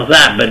element of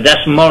that, but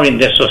that's more in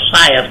the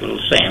societal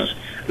sense,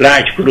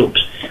 large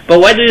groups. But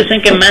why do you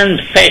think a man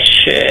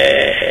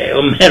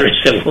or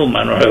marries a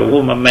woman, or a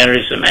woman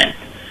marries a man?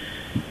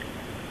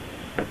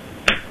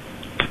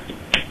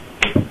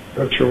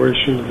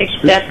 Maturation.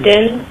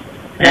 Acceptance.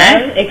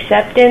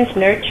 Acceptance,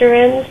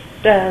 nurturance.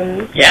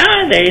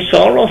 Yeah, there is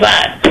all of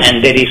that,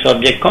 and there is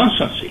object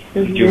constancy.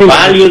 Mm-hmm. You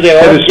value the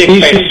object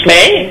per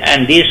se,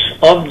 and this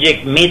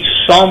object meets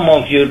some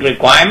of your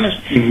requirements,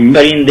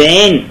 but in the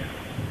end,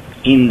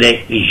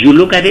 if you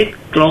look at it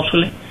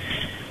closely,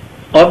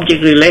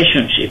 object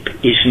relationship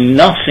is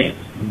nothing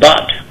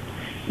but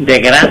the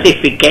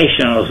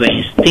gratification of the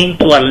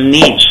instinctual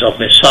needs of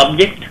the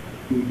subject.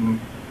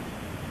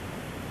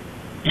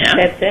 Yeah?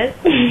 That's it.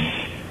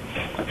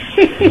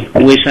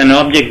 With an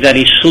object that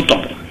is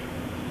suitable.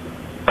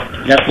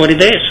 That's what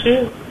it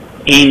is.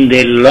 In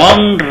the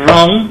long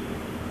run,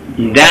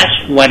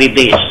 that's what it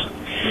is.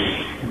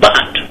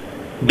 But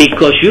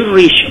because you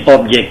reach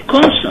object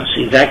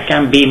constancy, that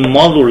can be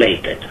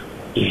modulated.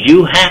 If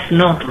you have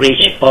not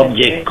reached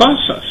object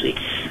constancy,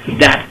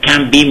 that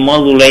can be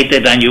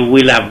modulated and you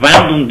will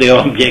abandon the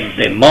object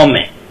the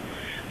moment.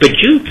 But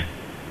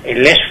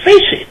let's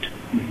face it,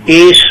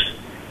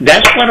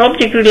 that's what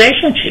object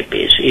relationship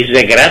is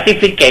the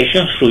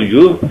gratification through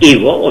your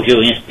ego, or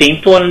your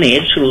instinctual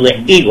needs through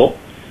the ego,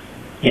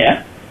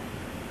 yeah,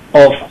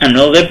 of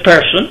another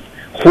person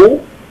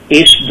who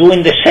is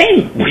doing the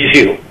same with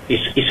you.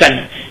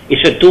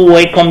 It's a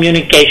two-way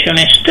communication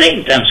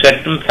street, and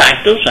certain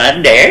factors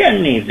are there,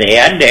 and if they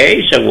are there,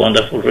 it's a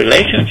wonderful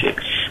relationship.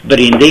 But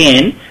in the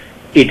end,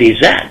 it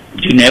is that.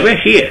 You never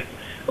hear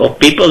of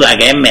people that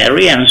get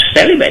married and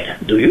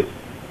celibate, do you?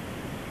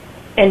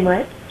 And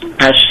what?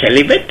 Are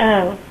celibate?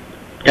 Oh.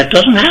 That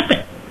doesn't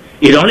happen.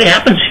 It only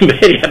happens in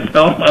very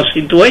abnormal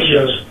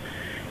situations.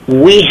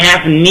 We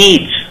have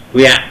needs.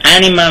 We are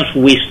animals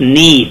with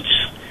needs.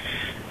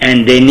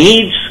 And the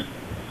needs,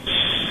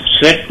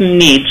 certain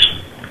needs,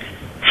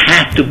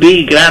 have to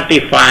be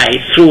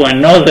gratified through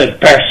another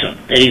person.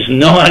 There is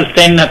no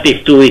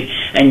alternative to it.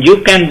 And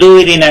you can do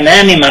it in an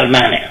animal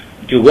manner.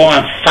 You go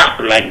and fuck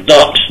like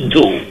dogs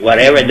do.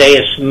 Wherever they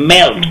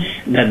smell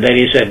that there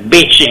is a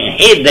bitch in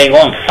it, they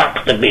go and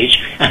fuck the bitch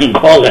and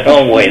go their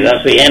own way.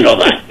 That's the end of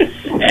that.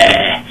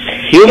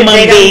 Human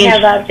they beings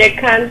don't have object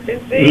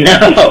constancy.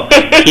 No,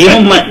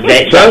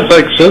 Sounds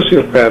like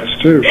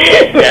sociopaths too.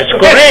 That's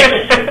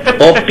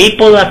correct. Or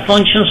people that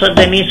functions at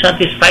the need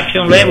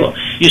satisfaction level.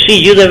 You see,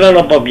 you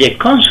develop object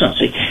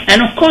constancy,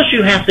 and of course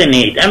you have the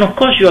need, and of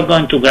course you are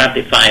going to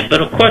gratify,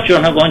 but of course you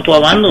are not going to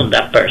abandon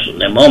that person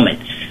the moment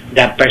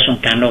that person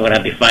cannot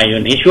gratify your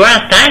needs. You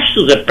are attached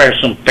to the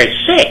person per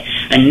se,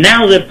 and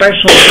now the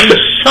person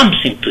means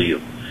something to you.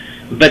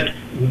 But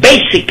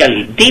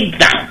basically, deep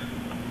down,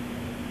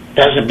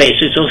 that's the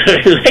basis of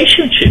the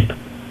relationship.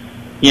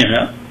 You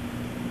know?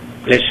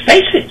 Let's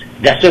face it.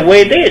 That's the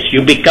way it is.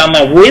 You become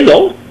a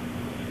widow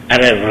at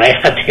a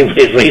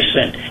relatively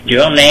recent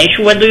young age.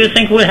 What do you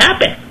think will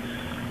happen?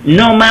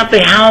 No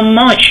matter how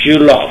much you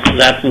love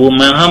that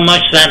woman, how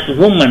much that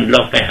woman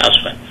loves her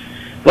husband,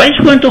 what is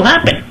going to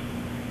happen?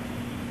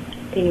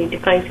 They need to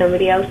find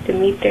somebody else to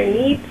meet their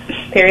needs,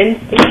 their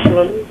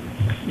instinctual needs.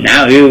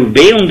 Now, you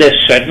be under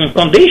certain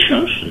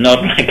conditions,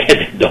 not like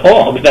a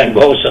dog that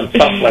goes and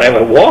fucks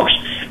whatever walks,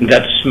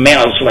 that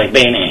smells like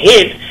being in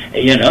heat,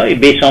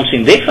 it'd be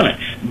something different.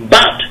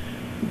 But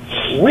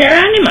we're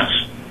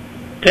animals.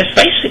 Let's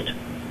face it.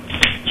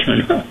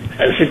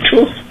 That's the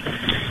truth.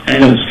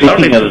 And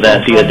speaking of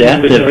that, the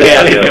adaptive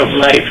reality of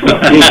life.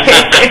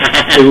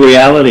 The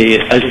reality,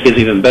 I think, is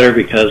even better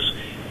because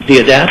the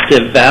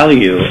adaptive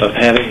value of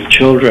having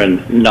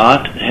children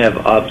not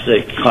have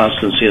opposite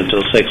constancy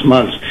until 6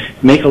 months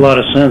make a lot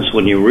of sense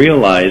when you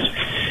realize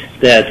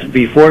that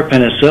before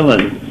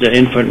penicillin, the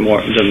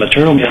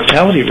maternal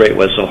mortality rate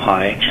was so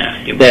high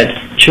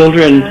that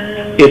children,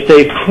 if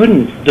they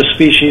couldn't, the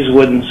species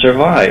wouldn't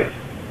survive.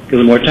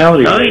 The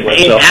mortality rate was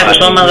so high. It has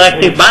some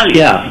adaptive value.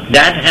 Yeah.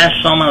 That has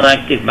some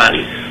adaptive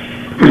value.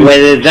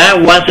 Whether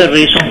that was the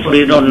reason for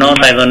it or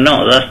not, I don't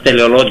know. That's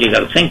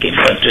teleological thinking,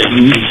 but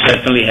it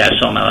certainly has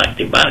some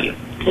adaptive value.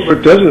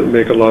 What doesn't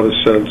make a lot of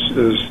sense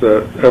is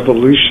that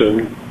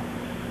evolution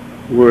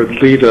would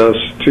lead us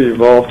to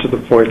evolve to the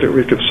point that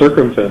we could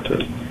circumvent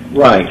it.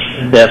 Right.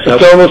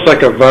 It's almost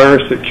like a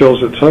virus that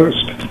kills its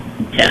host.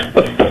 Yeah.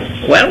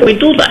 Well, we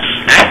do that.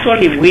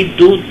 Actually, we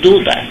do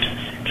that.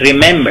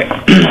 Remember,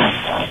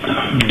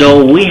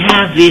 though we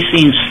have this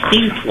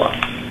instinctual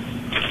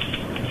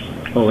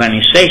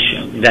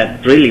organization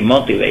that really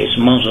motivates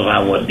most of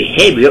our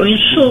behavior in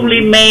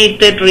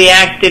sublimated,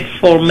 reacted,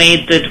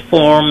 formatted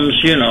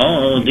forms,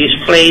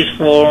 displaced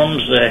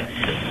forms,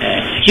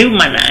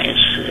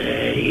 humanized,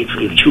 if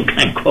you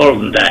can call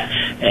them that,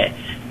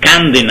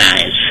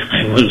 candiized,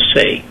 I will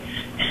say,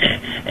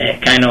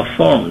 kind of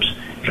forms,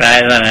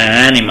 rather than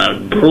an animal,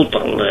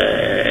 brutal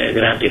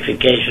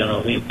gratification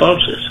of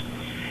impulses.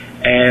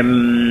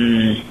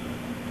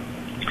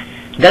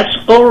 That's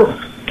all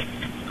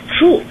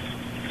true,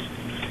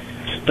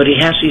 but it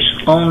has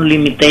its own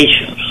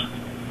limitations.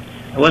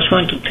 I was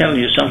going to tell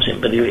you something,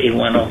 but it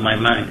went off my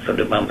mind for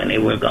the moment. It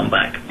will come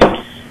back.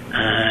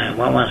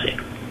 What was it?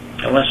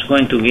 I was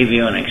going to give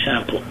you an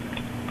example.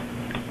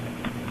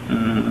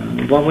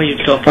 What were you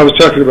talking about? I was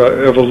talking about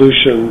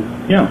evolution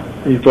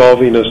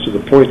evolving us to the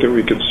point that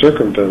we could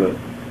circumvent it.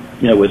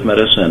 Yeah, with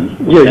medicine.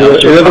 Yeah, in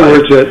other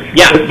words, I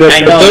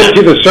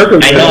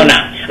know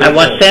now. I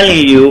was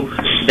telling you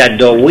that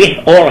though we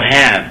all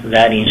have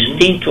that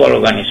instinctual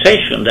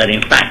organization that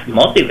in fact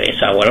motivates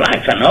our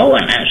life and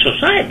organizes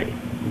society,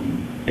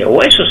 the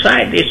way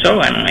society is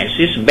organized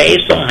is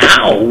based on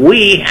how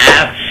we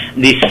have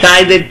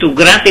decided to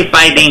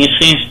gratify the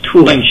instincts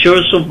to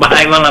ensure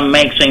survival and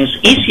make things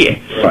easier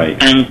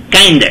and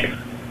kinder.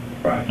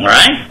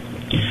 Right?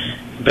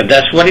 But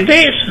that's what it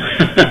is.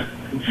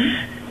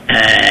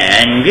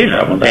 And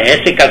the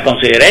ethical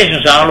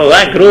considerations and all of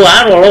that grew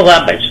out of all of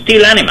that, but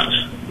still animals.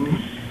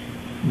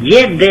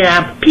 Yet there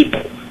are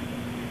people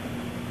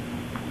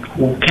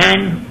who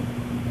can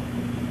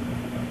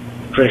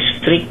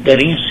restrict their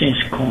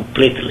instincts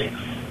completely.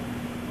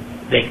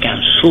 They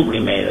can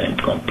sublimate them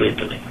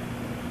completely.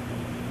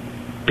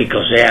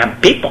 Because there are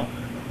people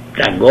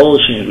that go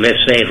in,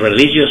 let's say,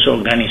 religious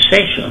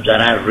organizations that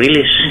are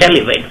really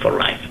celibate for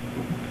life.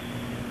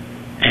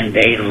 And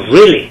they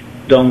really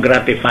don't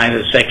gratify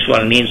the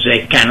sexual needs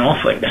they can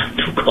offer them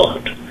to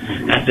God,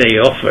 as they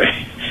offer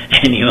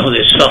any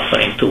other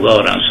suffering to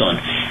God and so on.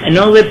 And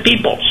other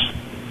people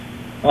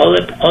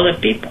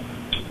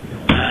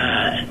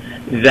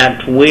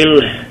that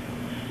will,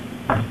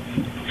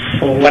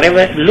 for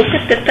whatever, look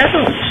at the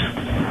terrorists.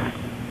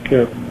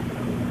 Yeah.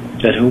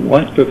 That who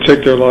what? That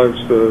take their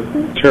lives, the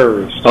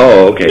terrorists.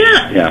 Oh, okay.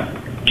 Yeah.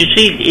 You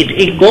see,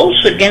 it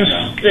goes against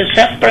the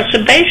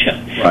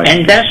self-preservation. Right.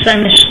 And that's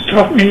an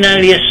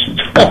extraordinarily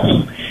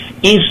strong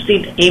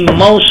instinct in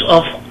most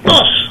of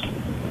us,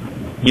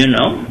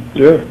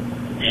 Yeah.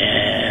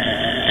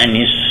 And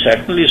it's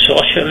certainly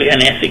socially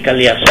and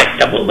ethically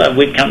acceptable that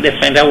we can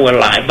defend our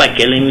life by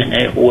killing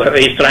whoever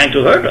is trying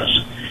to hurt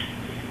us.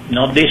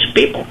 Not these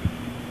people.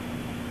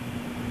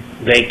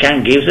 They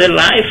can give their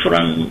life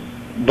from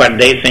what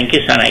they think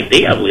is an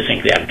idea. We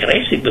think they are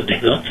crazy, but they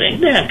don't think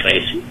they are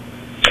crazy.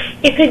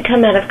 It could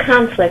come out of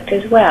conflict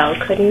as well,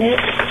 couldn't it?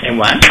 And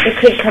what? It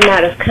could come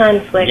out of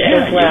conflict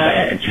as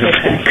well. You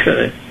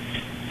could.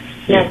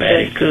 You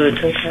very good.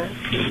 Okay.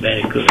 You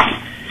very good.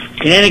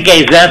 In any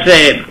case, that's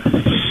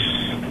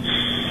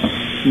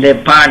the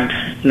part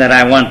that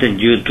I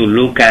wanted you to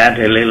look at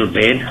a little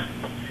bit.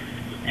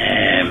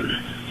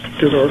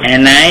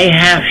 And I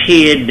have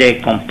here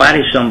the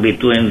comparison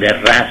between the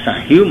rats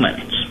and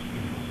humans.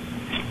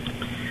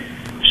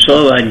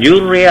 So that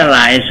you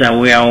realize that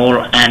we are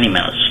all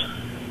animals.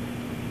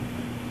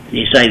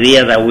 This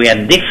idea that we are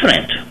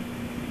different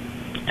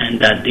and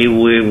that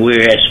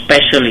we're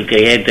especially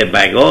created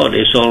by God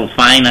is all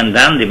fine and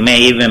dandy, may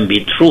even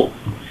be true.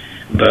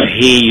 But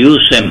he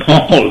used a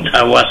mold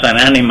that was an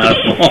animal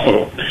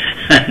mold.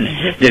 And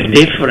the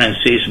difference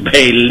is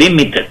very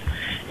limited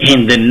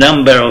in the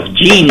number of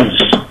genes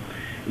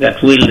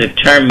that will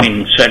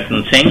determine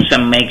certain things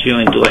and make you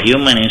into a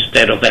human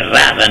instead of a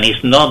rat. And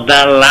it's not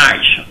that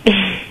large.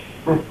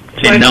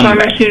 That's why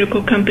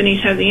pharmaceutical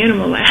companies have the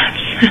animal labs.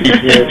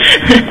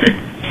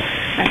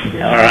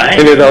 All right.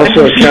 And it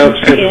also accounts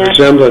for the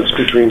resemblance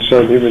between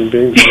some human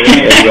beings.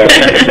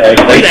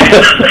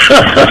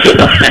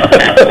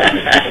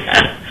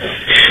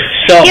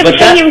 But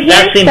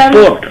that's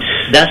important.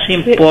 That's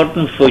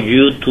important for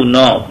you to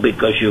know,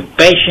 because your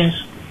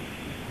patients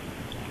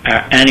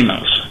are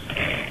animals,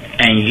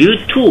 and you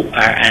too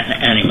are an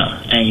animal,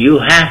 and you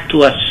have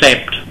to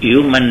accept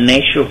human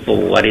nature for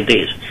what it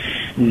is.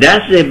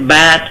 That's the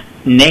bad,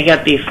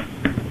 negative,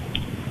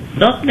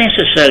 not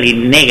necessarily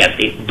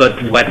negative,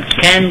 but what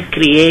can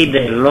create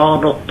a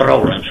lot of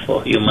problems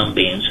for human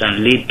beings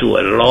and lead to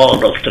a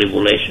lot of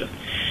tribulation.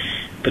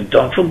 But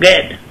don't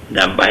forget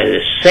that by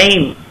the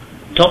same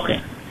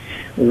token,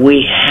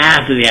 we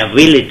have the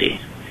ability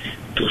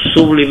to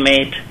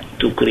sublimate,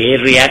 to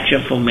create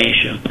reaction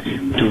formation,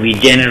 to be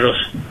generous,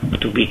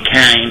 to be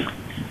kind,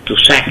 to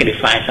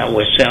sacrifice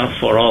ourselves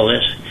for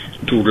others,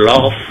 to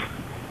love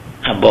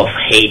above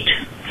hate,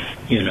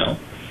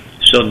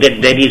 So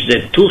that there is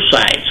the two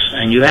sides,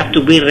 and you have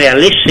to be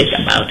realistic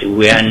about it.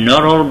 We are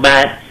not all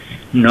bad,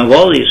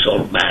 nobody is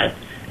all bad,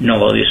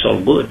 nobody is all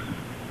good.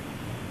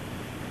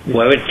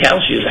 Whoever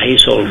tells you that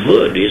he's all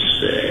good is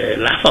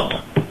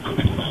laughable.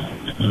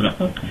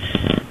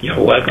 You're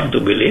welcome to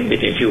believe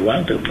it if you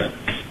want to, but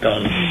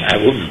I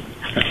wouldn't.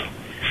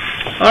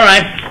 All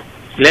right,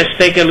 let's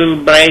take a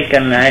little break,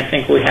 and I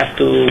think we have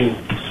to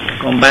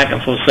come back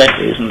and forth,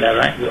 isn't that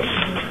right?